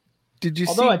 Did you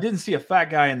Although see? I didn't see a fat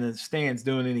guy in the stands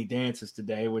doing any dances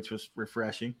today, which was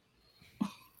refreshing.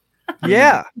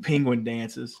 Yeah. Penguin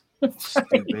dances.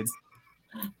 Stupid.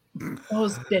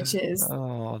 Those bitches.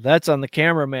 Oh, that's on the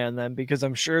cameraman then, because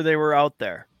I'm sure they were out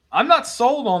there. I'm not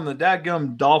sold on the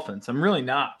dadgum Dolphins. I'm really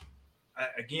not.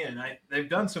 They've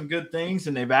done some good things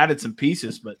and they've added some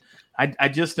pieces, but I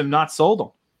just am not sold on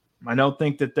them. I don't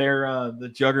think that they're the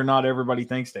juggernaut everybody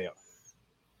thinks they are.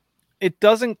 It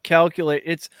doesn't calculate.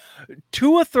 It's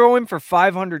Tua throwing for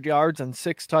 500 yards and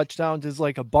 6 touchdowns is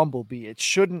like a bumblebee. It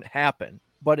shouldn't happen,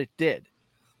 but it did.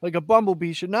 Like a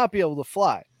bumblebee should not be able to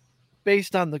fly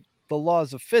based on the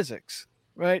laws of physics,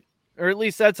 right? Or at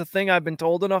least that's a thing I've been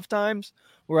told enough times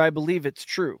where I believe it's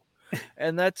true.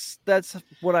 And that's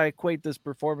what I equate this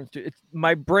performance to.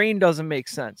 My brain doesn't make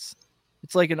sense.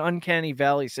 It's like an uncanny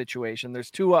valley situation. There's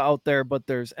Tua out there, but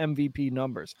there's MVP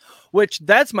numbers, which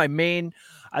that's my main.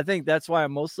 I think that's why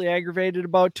I'm mostly aggravated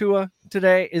about Tua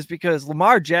today is because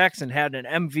Lamar Jackson had an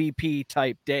MVP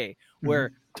type day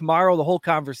where tomorrow the whole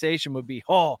conversation would be,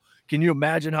 oh, can you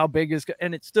imagine how big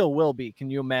and it still will be. Can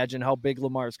you imagine how big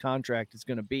Lamar's contract is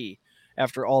going to be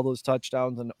after all those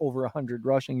touchdowns and over 100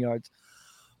 rushing yards?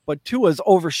 But Tua's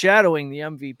overshadowing the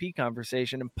MVP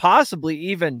conversation and possibly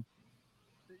even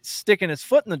sticking his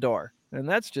foot in the door. And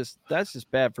that's just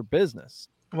bad for business.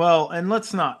 Well, and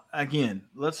let's not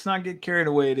get carried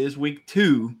away. It is week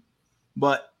 2,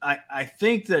 but I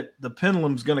think that the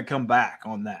pendulum's going to come back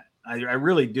on that. I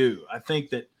really do. I think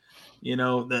that,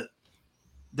 that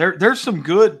there's some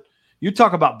good, you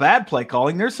talk about bad play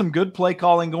calling. There's some good play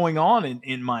calling going on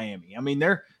in Miami. I mean,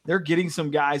 they're getting some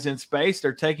guys in space.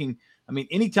 They're taking,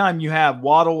 anytime you have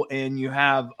Waddle and you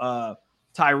have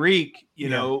Tyreek,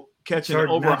 catching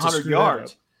over 100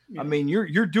 yards. Yeah.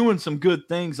 You're doing some good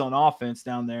things on offense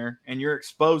down there, and you're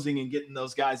exposing and getting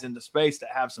those guys into space that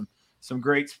have some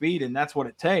great speed, and that's what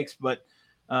it takes. But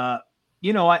I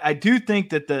do think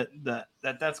that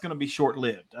that's going to be short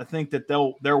lived. I think that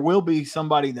there will be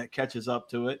somebody that catches up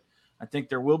to it. I think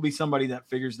there will be somebody that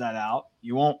figures that out.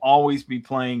 You won't always be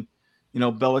playing,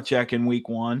 Belichick in week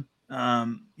 1.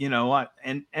 I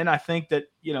think that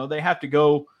they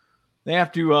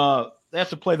have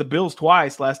to play the Bills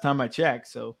twice last time I checked.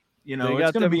 So, they it's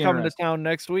got going to be coming to town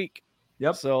next week.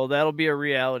 Yep. So that'll be a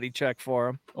reality check for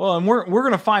them. Well, and we're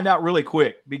going to find out really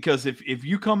quick because if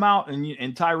you come out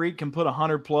and Tyreek can put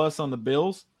 100 plus on the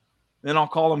Bills, then I'll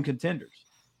call them contenders.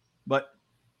 But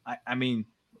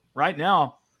right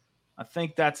now, I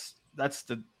think that's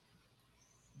the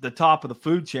top of the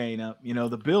food chain.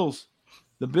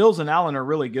 The Bills and Allen are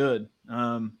really good.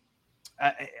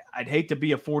 I'd hate to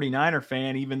be a 49er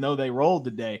fan, even though they rolled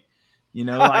today.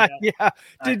 Yeah.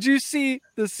 Did you see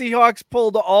the Seahawks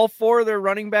pulled all 4 of their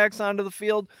running backs onto the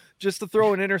field just to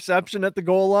throw an interception at the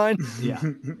goal line? Yeah.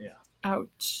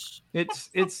 Ouch. It's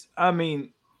the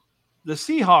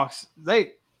Seahawks,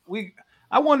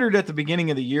 I wondered at the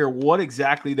beginning of the year what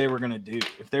exactly they were going to do.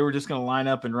 If they were just going to line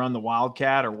up and run the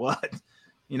Wildcat or what.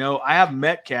 I have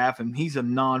Metcalf, and he's a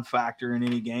non-factor in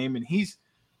any game, and he's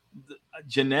a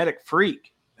genetic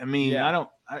freak.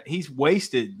 He's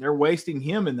wasted. They're wasting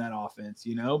him in that offense,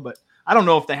 but I don't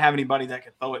know if they have anybody that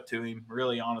can throw it to him,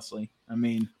 really, honestly.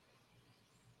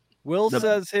 Will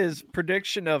says his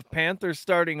prediction of Panthers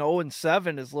starting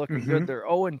 0-7 is looking good. They're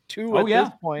 0-2 at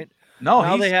this point. No,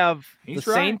 now they have the right.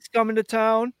 Saints coming to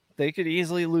town. They could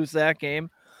easily lose that game.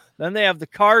 Then they have the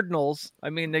Cardinals.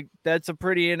 I mean, that's a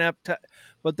pretty inept,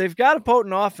 but they've got a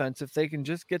potent offense if they can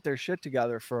just get their shit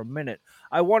together for a minute.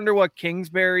 I wonder what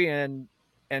Kingsbury and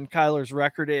Kyler's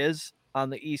record is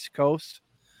on the East Coast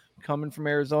coming from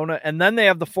Arizona. And then they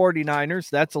have the 49ers.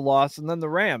 That's a loss. And then the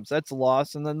Rams. That's a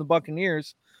loss. And then the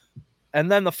Buccaneers.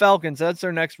 And then the Falcons. That's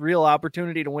their next real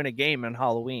opportunity to win a game on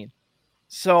Halloween.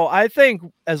 So I think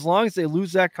as long as they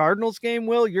lose that Cardinals game,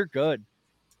 Will, you're good.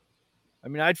 I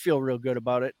mean, I'd feel real good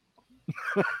about it.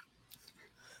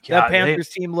 That Panthers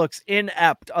team looks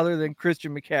inept other than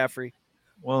Christian McCaffrey.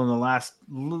 Well, in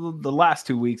the last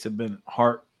 2 weeks have been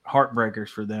heartbreakers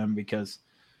for them because,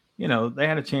 they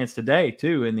had a chance today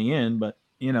too in the end, but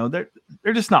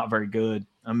they're just not very good.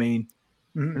 I mean,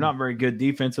 they're not very good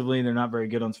defensively. They're not very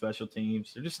good on special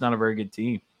teams. They're just not a very good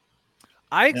team.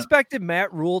 I expected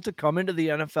Matt Rule to come into the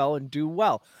NFL and do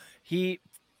well. He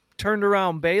turned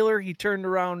around Baylor. He turned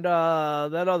around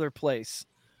that other place.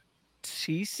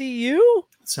 TCU?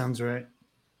 Sounds right.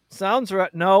 Sounds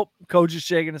right. Nope. Coach is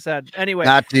shaking his head. Anyway.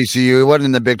 Not TCU. He wasn't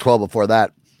in the Big 12 before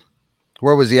that.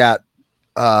 Where was he at?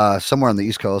 Somewhere on the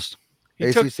East Coast. He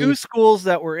ACC? took 2 schools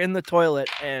that were in the toilet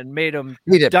and made them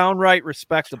downright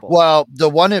respectable. Well,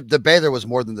 the Baylor was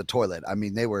more than the toilet. I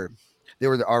mean, they were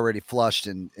already flushed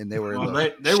and they were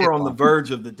they were on the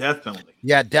verge of the death penalty.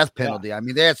 Yeah, death penalty. Yeah. I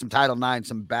mean, they had some Title IX,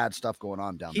 some bad stuff going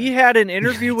on down there. He had an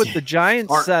interview with the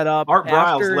Giants set up. Art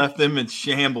Briles left them in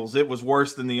shambles. It was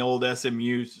worse than the old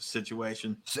SMU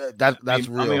situation. That's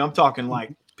real. I mean, I'm talking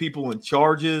like people in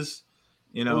charges,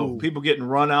 people getting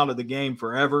run out of the game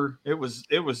forever. It was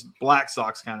Black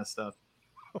Sox kind of stuff.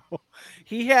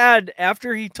 He had,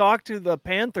 after he talked to the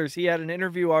Panthers, he had an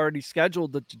interview already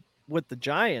scheduled with the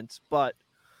Giants, but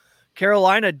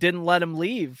Carolina didn't let him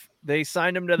leave. They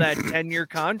signed him to that 10-year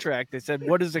contract. They said,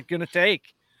 what is it going to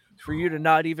take for you to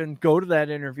not even go to that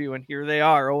interview? And here they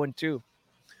are, 0-2.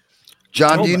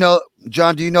 John, do you know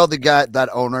the guy, that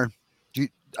owner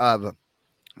of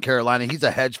Carolina? He's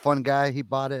a hedge fund guy. He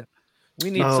bought it. We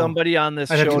need somebody on this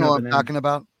show. You know what I'm talking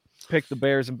about? Pick the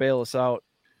Bears and bail us out.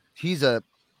 He's a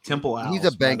Temple Owls, he's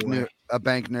a bank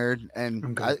nerd,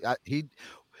 and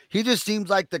he just seems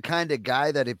like the kind of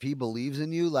guy that if he believes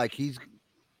in you, like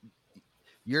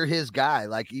you're his guy,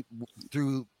 like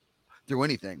through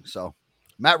anything. So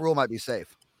Matt Rule might be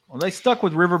safe. Well, they stuck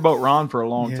with Riverboat Ron for a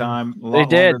long time, a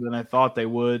lot longer than I thought they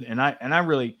would. And I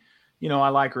really, I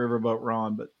like Riverboat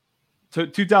Ron, but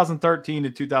 2013 to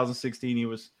 2016, he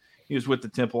was with the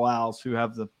Temple Owls, who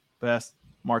have the best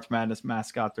March Madness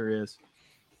mascot there is.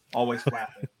 Always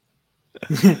flapping.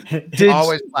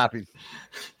 Always flapping.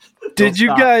 Did you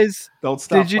guys don't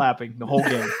stop flapping the whole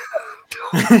game?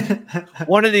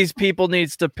 One of these people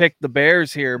needs to pick the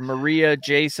Bears here. Maria,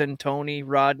 Jason, Tony,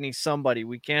 Rodney, somebody.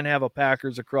 We can't have a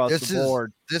Packers across the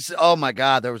board. Oh my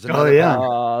God, there was another.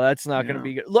 That's not going to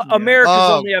be good. Look,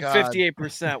 America's only at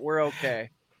 58%. We're okay.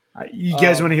 You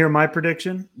guys want to hear my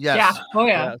prediction? Yes. Yeah. Oh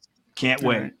yeah. Yes. Can't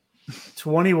wait.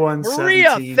 21-17.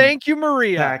 Maria, thank you,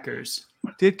 Maria. Packers.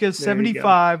 Ditka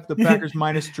 75. The Packers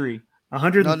 -3.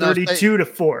 132 to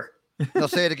 4. No,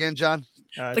 say it again, John.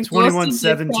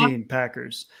 21-17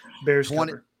 Packers. Bears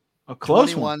 20, cover. A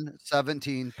close one.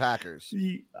 21-17 Packers.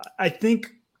 I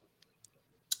think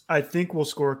we'll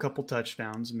score a couple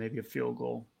touchdowns and maybe a field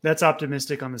goal. That's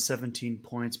optimistic on the 17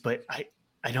 points, but I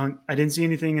didn't see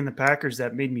anything in the Packers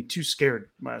that made me too scared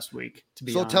last week, to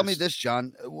be honest. So tell me this,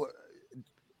 John.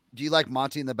 Do you like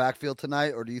Monty in the backfield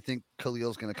tonight, or do you think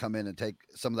Khalil's going to come in and take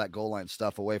some of that goal line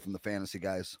stuff away from the fantasy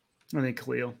guys? I think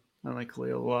Khalil. I like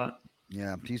Khalil a lot.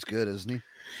 Yeah, he's good, isn't he?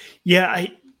 Yeah,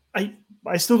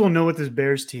 I still don't know what this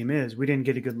Bears team is. We didn't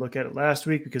get a good look at it last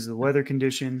week because of the weather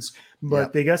conditions,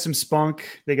 but they got some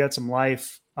spunk. They got some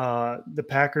life. The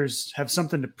Packers have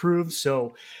something to prove.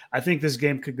 So I think this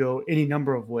game could go any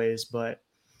number of ways, but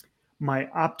my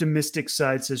optimistic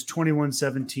side says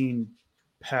 21-17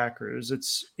 Packers.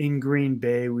 It's in Green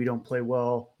Bay. We don't play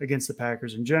well against the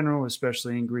Packers in general,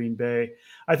 especially in Green Bay.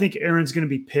 I think Aaron's going to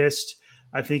be pissed.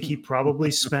 I think he probably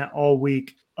spent all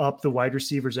week up the wide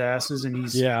receivers' asses, and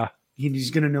he's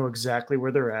going to know exactly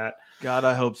where they're at. God,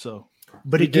 I hope so.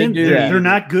 But again, they're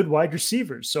not good wide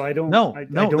receivers, so I don't. No,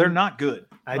 they're not good.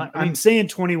 I'm saying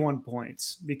 21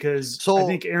 points because I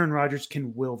think Aaron Rodgers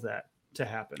can will that to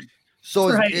happen. So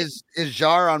is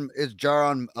Jar on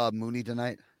Mooney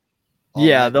tonight?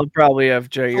 They'll probably have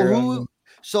Jair.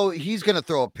 So he's going to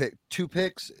throw a pick, 2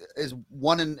 picks. Is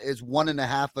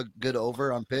 1.5 a good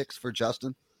over on picks for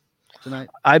Justin? tonight?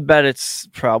 I bet it's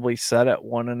probably set at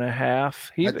 1.5.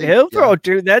 think, He'll throw yeah. it,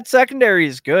 dude. That secondary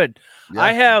is good. Yeah.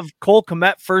 I have Cole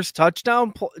Kmet first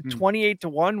touchdown, Hmm.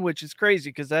 28-1, which is crazy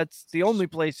because that's the only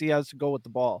place he has to go with the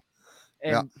ball.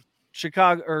 And Yeah.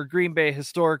 Chicago or Green Bay,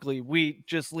 historically, we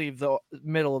just leave the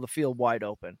middle of the field wide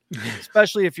open,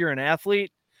 especially if you're an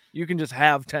athlete. You can just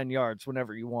have 10 yards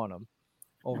whenever you want them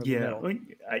over the Yeah, middle.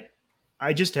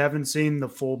 I just haven't seen the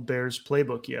full Bears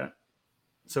playbook yet,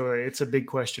 so it's a big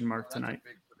question mark tonight.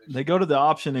 They go to the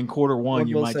option in quarter one. What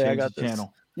You will might say I change got the this?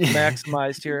 channel.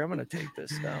 Maximized here. I'm going to take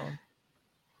this down.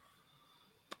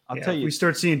 I'll Yeah, tell if you. we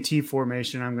start seeing T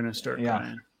formation, I'm going to start Yeah.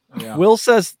 crying. Yeah. Will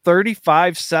says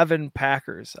 35-7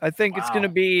 Packers. I think it's going to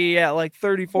Wow. be at like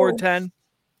 34-10.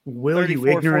 Will you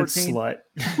ignorant 34-14. slut?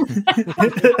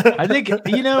 I think I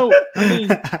mean,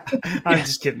 I'm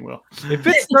just kidding, Will. if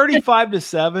it's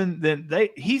 35-7, then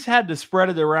he's had to spread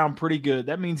it around pretty good.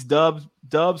 That means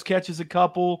Dubs catches a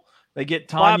couple. They get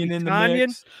Bobby Tanyan in the Tonyan.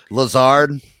 mix.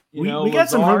 Lazard. You We know, got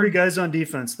some Lazard. hungry guys on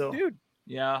defense, though. Dude,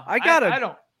 Yeah, I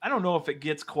gotta- I don't know if it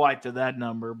gets quite to that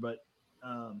number, but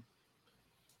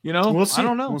you know, We'll see. I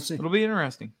don't know. We'll see. It'll be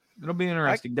interesting. It'll be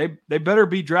interesting. They better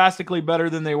be drastically better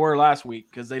than they were last week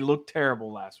because they looked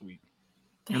terrible last week.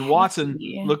 And Watson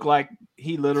looked like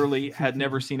he literally had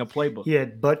never seen a playbook. He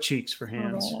had butt cheeks for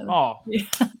hands. Oh,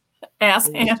 Ass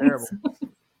it was hands. terrible.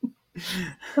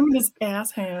 Some of his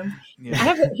ass hands.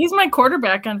 Yeah. He's my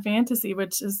quarterback on fantasy,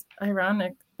 which is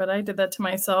ironic, but I did that to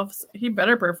myself. He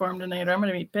better perform tonight or I'm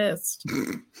going to be pissed.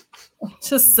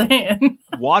 Just saying.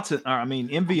 Watson, I mean,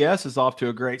 MVS is off to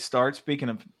a great start. Speaking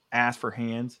of ass for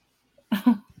hands,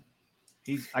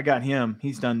 I got him.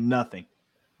 He's done nothing.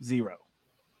 0.0.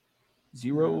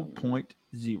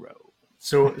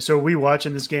 So we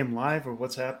watching this game live or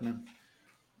what's happening?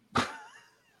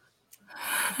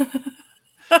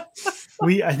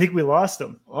 I think we lost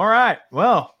them. All right.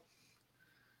 Well,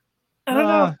 I don't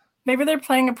know. Maybe they're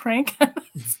playing a prank.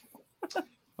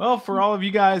 well, for all of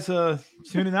you guys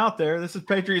tuning out there, this is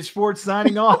Patriot Sports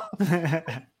signing off.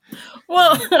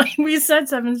 Well, we said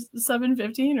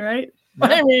 7:15, right? Yeah.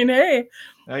 I mean, hey.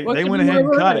 They went ahead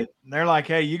and cut it. And they're like,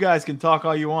 hey, you guys can talk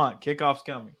all you want. Kickoff's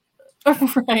coming.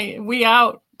 Right. We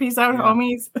out. Peace out,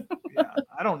 homies. Yeah.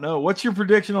 I don't know. What's your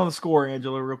prediction on the score,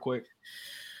 Angela, real quick?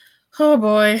 Oh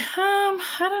boy. I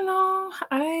don't know.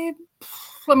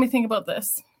 Let me think about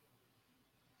this.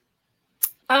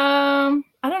 I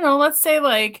don't know. Let's say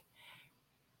I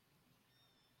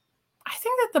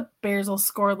think that the Bears will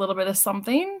score a little bit of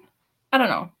something. I don't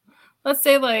know. Let's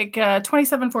say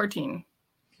 27-14.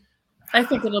 I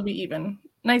think it'll be even.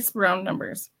 Nice round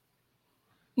numbers.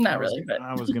 Not really, but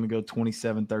I was going to go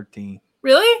 27-13.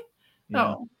 Really?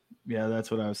 Yeah. Oh. Yeah, that's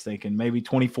what I was thinking. Maybe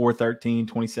 24-13,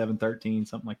 27-13,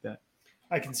 something like that.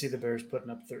 I can see the Bears putting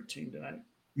up 13 tonight.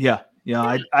 Yeah.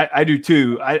 I do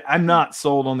too. I'm not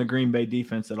sold on the Green Bay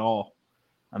defense at all.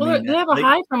 They have a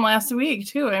high from last week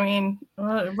too. I mean,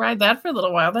 ride that for a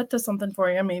little while. That does something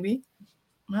for you, maybe.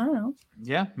 I don't know.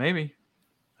 Yeah, maybe.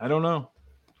 I don't know.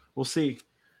 We'll see.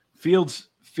 Fields,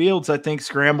 I think,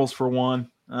 scrambles for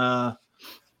one.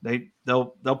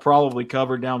 They'll probably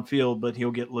cover downfield, but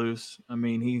he'll get loose. I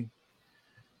mean,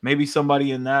 maybe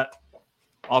somebody in that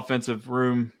offensive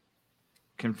room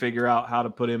can figure out how to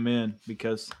put him in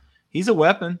because he's a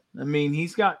weapon. I mean,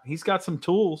 he's got some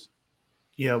tools.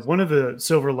 Yeah, one of the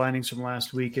silver linings from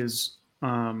last week is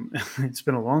it's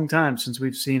been a long time since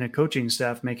we've seen a coaching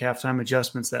staff make halftime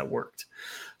adjustments that worked.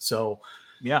 So,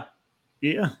 yeah,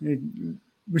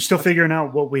 we're still figuring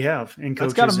out what we have in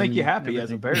coaches. That's got to make you happy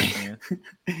as a Bears fan.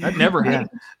 That never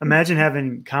happens. Imagine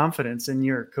having confidence in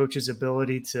your coach's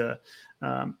ability to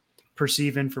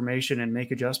perceive information and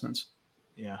make adjustments.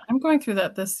 Yeah, I'm going through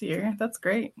that this year. That's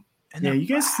great. And you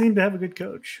guys seem to have a good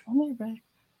coach.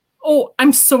 Oh,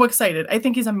 I'm so excited. I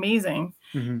think he's amazing.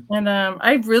 Mm-hmm.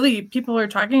 And people are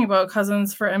talking about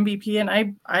Cousins for MVP,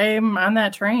 and I'm on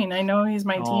that train. I know he's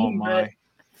my team, but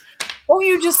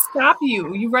you just stop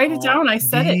you write it down. I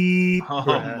said it.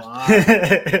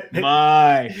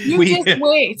 My you just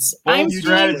wait. I'm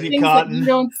strategy, things Cotton. that you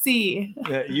don't see.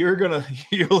 Yeah, you're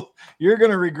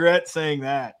gonna regret saying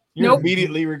that. You're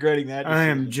immediately regretting that. I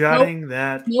am jotting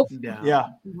that down. Yeah,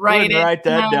 write that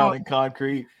down in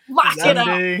concrete. Lock it up.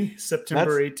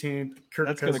 September 18th.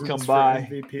 That's going to come by.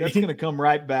 MVP. That's going to come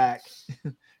right back.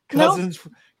 Cousins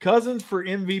for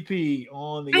MVP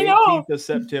on the 18th of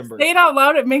September. Say it out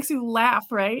loud. It makes you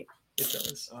laugh, right? It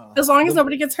does. As long as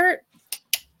nobody gets hurt.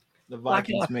 The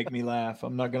Vikings make me laugh.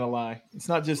 I'm not going to lie. It's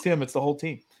not just him. It's the whole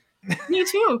team. Me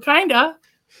too. Kind of.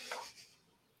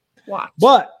 Watch.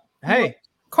 But, hey.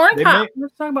 Corn pop.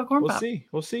 Let's talk about corn pop.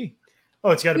 We'll see.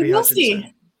 Oh, it's got to be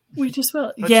Hutchinson. We just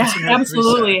will. Hutchinson Yeah, had 3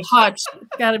 absolutely. sacks. Hutch.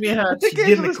 Got to be Hutch. I think Getting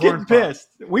the Angela's corn getting pop. pissed.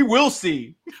 We will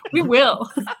see. We will.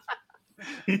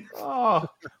 Oh,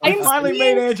 I I'm finally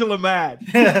seeing- made Angela mad.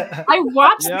 I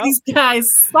watched Yep. these guys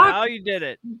Now suck you did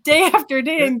it. day after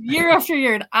day and year after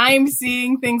year. And I'm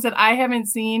seeing things that I haven't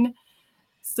seen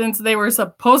since they were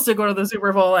supposed to go to the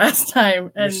Super Bowl last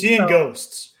time. You're And seeing so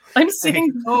ghosts. I'm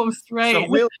seeing ghosts, right?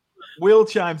 So Will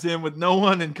chimes in with no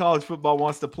one in college football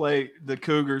wants to play the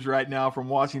Cougars right now from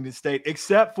Washington State,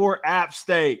 except for App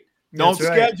State. Don't That's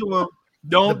right. schedule them. The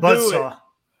Don't do it. buzzsaw.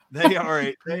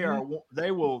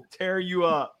 They will tear you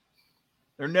up.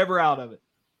 They're never out of it.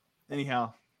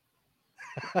 Anyhow.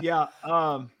 Yeah.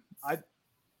 What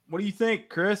do you think,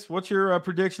 Chris? What's your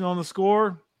prediction on the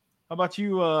score? How about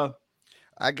you,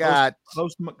 I got.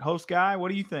 host guy? What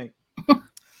do you think?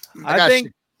 I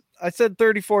think I said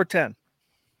 34-10.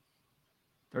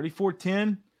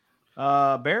 34-10.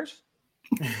 Bears?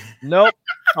 Nope.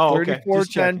 Oh, okay.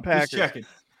 34-10 Packers. Just checking.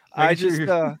 I Making sure just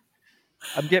you're-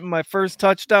 I'm getting my first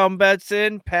touchdown bets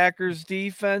in. Packers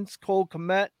defense, Cole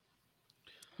Kmet.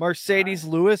 Mercedes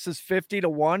Lewis is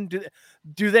 50-1.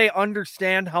 Do they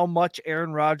understand how much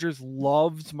Aaron Rodgers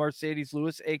loves Mercedes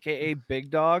Lewis, aka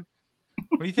Big Dog?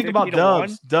 What do you think about 50-1?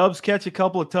 Dubs? Dubs catch a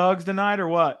couple of tugs tonight or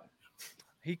what?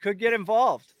 He could get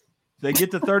involved. They get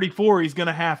to 34, he's going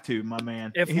to have to, my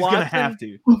man. If He's going to Watson- have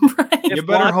to. Right. You If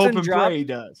better hope Watson and pray he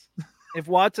does. If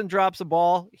Watson drops a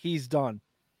ball, he's done.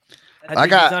 I I think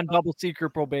got- he's on double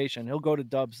secret probation. He'll go to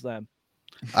Dubs then.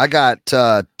 I got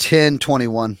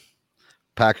 10-21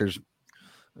 Packers.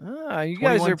 You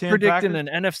guys are 21-10 predicting Packers?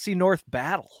 an NFC North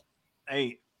battle.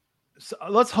 Hey, so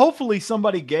hopefully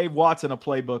somebody gave Watson a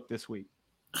playbook this week.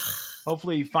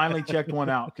 Hopefully he finally checked one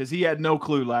out because he had no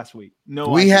clue last week. No,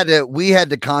 We idea. had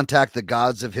to contact the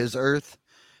gods of his earth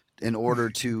in order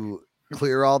to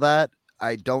clear all that.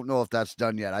 I don't know if that's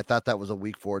done yet. I thought that was a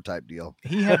week 4 type deal.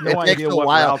 He had no It takes idea a what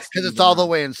while routes to because it's even all the run.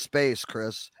 way in space,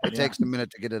 Chris. It Yeah. takes a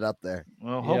minute to get it up there.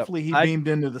 Well, Yep. hopefully he I- beamed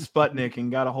into the Sputnik and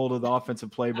got a hold of the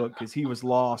offensive playbook because he was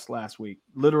lost last week.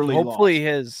 Literally Hopefully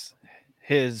lost.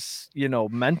 his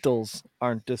mentals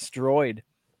aren't destroyed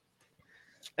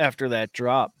after that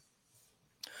drop.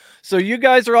 So you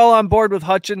guys are all on board with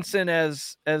Hutchinson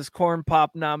as Corn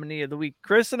Pop nominee of the week.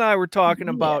 Chris and I were talking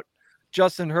about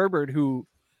Justin Herbert, who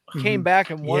came back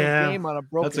and won Yeah. a game on a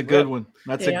broken That's a good rib. one.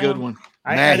 That's Yeah. a good one.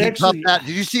 Man, I'd he actually, cut that.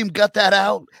 Did you see him gut that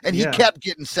out? And he Yeah. kept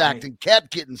getting sacked and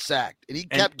kept getting sacked and he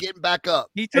kept getting back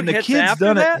up. He took And the hits kid's after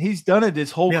done that? it. He's done it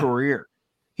his whole Yeah. career.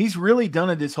 He's really done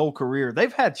it his whole career.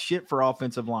 They've had shit for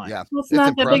offensive line. Yeah. Well, it's It's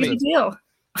not that big of a impressive. deal.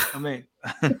 I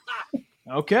mean,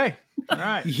 okay. All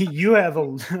right. you have a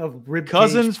rib cage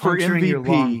Cousins for puncturing your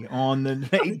lung. MVP on the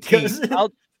 18th.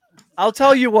 Cousins- I'll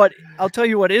tell you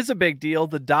what is a big deal.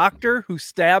 The doctor who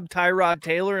stabbed Tyrod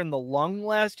Taylor in the lung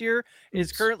last year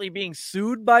is currently being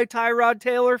sued by Tyrod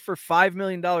Taylor for $5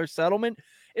 million settlement,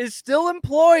 is still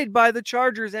employed by the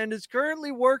Chargers and is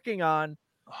currently working on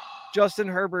Justin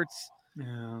Herbert's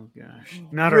Oh gosh,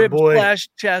 not our rib boy. slash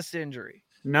chest injury.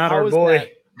 Not How our is boy. that?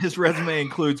 His resume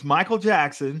includes Michael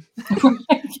Jackson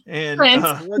and Prince.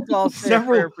 Let's all say a several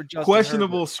prayer for Justin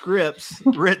questionable scripts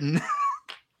written.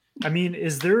 I mean,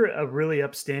 is there a really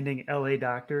upstanding LA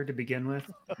doctor to begin with?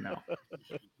 No.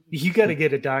 You got to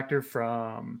get a doctor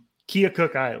from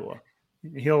Keokuk, Iowa.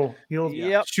 He'll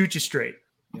Yep. shoot you straight.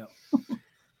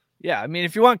 Yeah, I mean,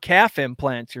 if you want calf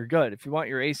implants, you're good. If you want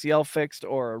your ACL fixed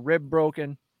or a rib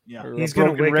broken, Yeah. or He's a going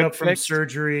to broken wake rib up from fixed,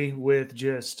 surgery with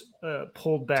just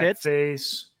pulled back Tits?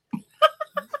 face.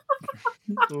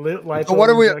 So what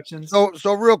are we- injections.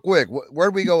 So real quick, where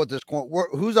do we go with this corn?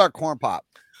 Who's our corn pop?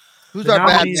 Who's The our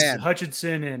bad nominees, man?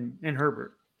 Hutchinson and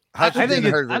Herbert. Hutchinson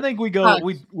and Herbert. I think we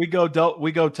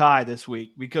go tie this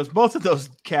week because both of those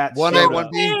cats. 1A, showed 1B.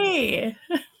 up. Hey,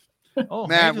 Oh,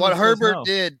 Man, Angela what says Herbert no.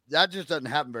 did, that just doesn't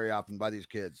happen very often by these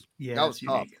kids. Yeah, That was it's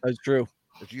tough. unique. that's true.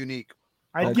 It's unique.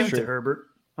 I'd That's give it true. to Herbert.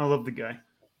 I love the guy.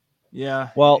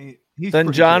 Yeah. Well, he's Then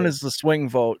pretty John good. is the swing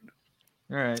vote,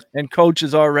 all right. and Coach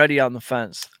is already on the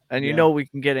fence. And you Yeah. know we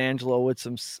can get Angelo with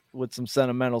some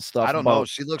sentimental stuff. I don't know. about-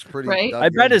 She looks pretty. Right? I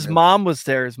bet his mom was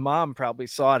there. His mom probably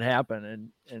saw it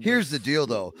happen. And Here's the deal,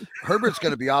 though. Herbert's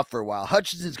going to be off for a while.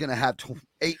 Hutchinson's going to have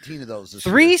 18 of those. This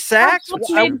 3 year. sacks.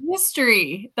 that's I- made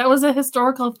history. That was a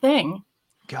historical thing.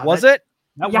 God, was that, it?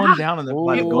 that Yeah. one down in the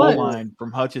by the It goal was. line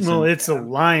from Hutchinson? Well, it's a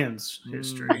Lion's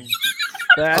history.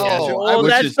 That, Oh, I oh, was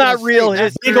that's just gonna not say, real that's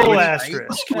history. Big ol' Right. asterisk.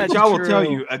 Which That's I will tell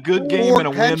true. you, a good game 4 and a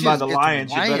win by the catches gets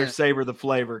Lions, you better Lions. savor the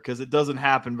flavor because it doesn't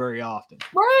happen very often.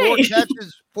 Four Right.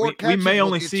 catches. Four We catches may will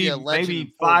only get see you a legend maybe in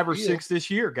Ford 5 or Field. 6 this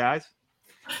year, guys.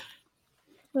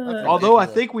 Uh, Although I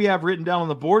ridiculous. think we have written down on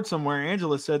the board somewhere,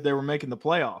 Angela said they were making the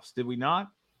playoffs. Did we not?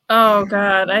 Oh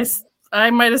God, I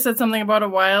might have said something about a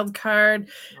wild card.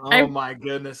 Oh my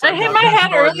goodness! I hit my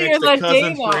head earlier that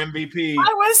day. For MVP.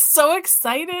 I was so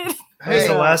excited. That was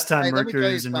the last time let me tell Mercury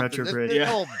you was in something. retrograde. This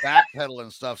whole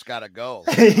backpedaling stuff's got to go.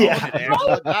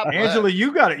 Yeah. Angela,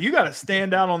 you got to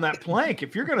stand out on that plank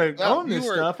if you're going to own this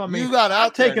stuff. I mean, you got out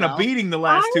I've taken there a beating the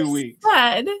last 2 weeks.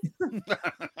 Said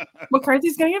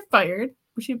McCarthy's gonna get fired,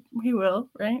 which he will,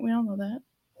 right? We all know that.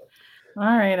 All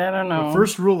right, I don't know. The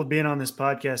first rule of being on this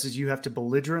podcast is you have to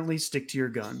belligerently stick to your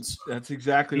guns. That's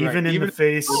exactly Even right. in the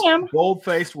face. I am. Bold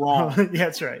faced wrong. Yeah,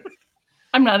 that's right.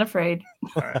 I'm not afraid.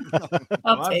 All right.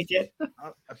 I'll take it.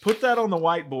 I put that on the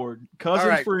whiteboard. Cousins All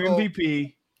right, for cool.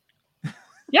 MVP.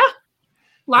 Yeah,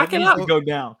 lock That it needs up. to go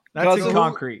down. That's Cousins. in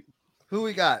concrete. Who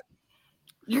we got?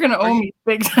 You're gonna owe me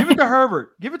big time. Give it to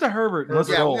Herbert. Give it to Herbert. Let's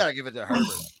Yeah, roll. we got to give it to Herbert.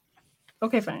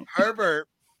 Okay, fine. Herbert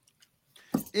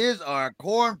is our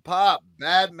corn pop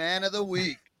bad man of the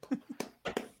week.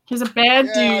 He's a bad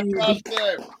Yeah, dude. up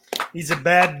there. He's a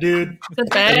bad dude. He's a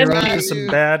bad You're up dude. to some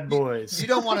bad boys. You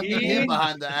don't want to meet him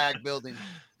behind the ag building.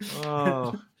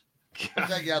 Oh, He'll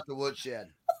take you out the woodshed.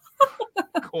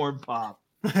 corn pop.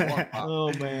 Corn pop.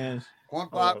 Oh man. Corn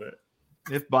I pop. love it.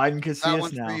 If Biden could see That us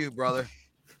one's now. for you, brother.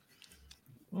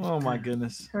 Oh my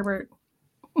goodness. Herbert.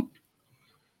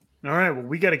 All right, well,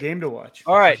 we got a game to watch.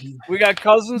 All right, we got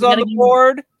Cousins We on gotta the give-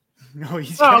 board. No,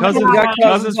 he's Oh, got Cousins, come on. got Cousins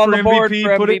Cousins on for the board MVP.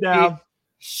 for Put it MVP. down.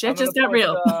 Shit just got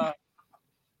real.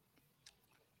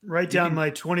 right down my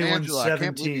Angela, I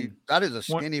can't believe 21-17. you. That is a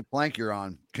skinny plank you're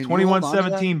on. Can you hold on to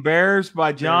that? 21-17 Bears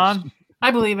by John.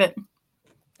 I believe it.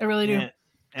 I really do.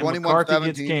 And McCarthy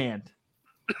gets 21-17. canned.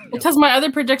 Because my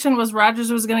other prediction was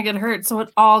Rodgers was going to get hurt, so it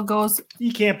all goes.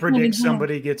 You can't predict Mhm.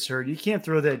 somebody gets hurt. You can't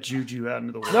throw that juju out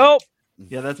into the world. Nope.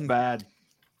 Yeah, that's bad.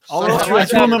 Although That's, I like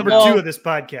that's rule that number ball. 2 of this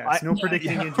podcast. No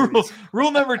predicting Yeah, injuries.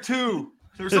 rule number 2.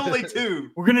 There's only 2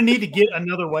 We're going to need to get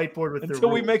another whiteboard with until the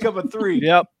we make up a 3.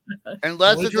 Yep.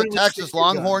 Unless it's a Belligerently Texas stick your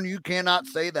gun. Longhorn, you cannot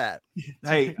say that.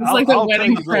 Hey, It's like the I'll tell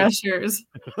wedding you this. crashers.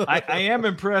 I am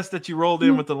impressed that you rolled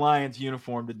in with the Lions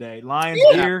uniform today. Lions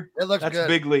Yeah, gear. It looks That's good.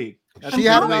 big league. That's She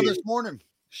big had it on league. this morning.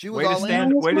 She was Way to all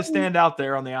stand. in. Way to stand out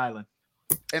there on the island.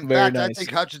 In Very fact, I nice. think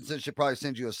Hutchinson should probably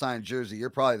send you a signed jersey. You're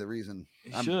probably the reason.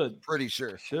 You I'm should. pretty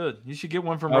sure. Should. You should get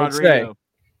one from I would Rodrigo.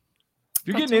 If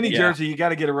you're That's getting any what- jersey, you got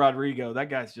to get a Rodrigo. That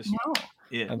guy's just No.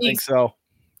 yeah. I think so.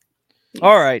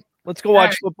 All right, let's go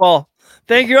watch football.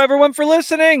 Thank you, everyone, for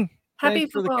listening. Happy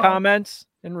Thanks for the football. comments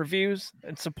and reviews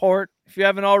and support. If you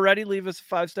haven't already, leave us a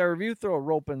 5-star review, throw a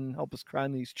rope and help us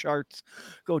climb these charts.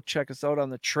 Go check us out on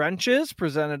the Trenches,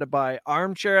 presented by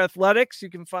Armchair Athletics. You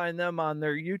can find them on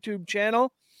their YouTube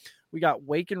channel. We got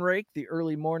Wake and Rake, the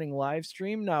early morning live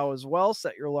stream now as well.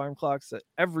 Set your alarm clocks at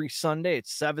every Sunday at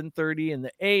 7:30 in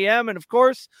the a.m. And of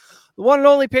course, the one and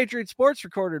only Patriot Sports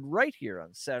recorded right here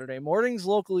on Saturday mornings,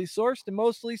 locally sourced and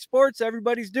mostly sports.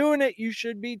 Everybody's doing it. You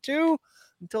should be too.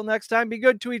 Until next time, be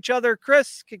good to each other.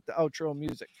 Chris, kick the outro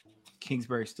music.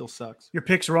 Kingsbury still sucks. Your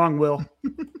pick's wrong, Will.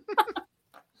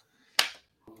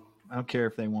 I don't care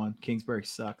if they won. Kingsbury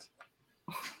sucks.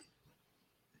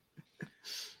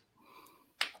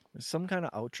 There's some kind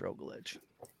of outro glitch.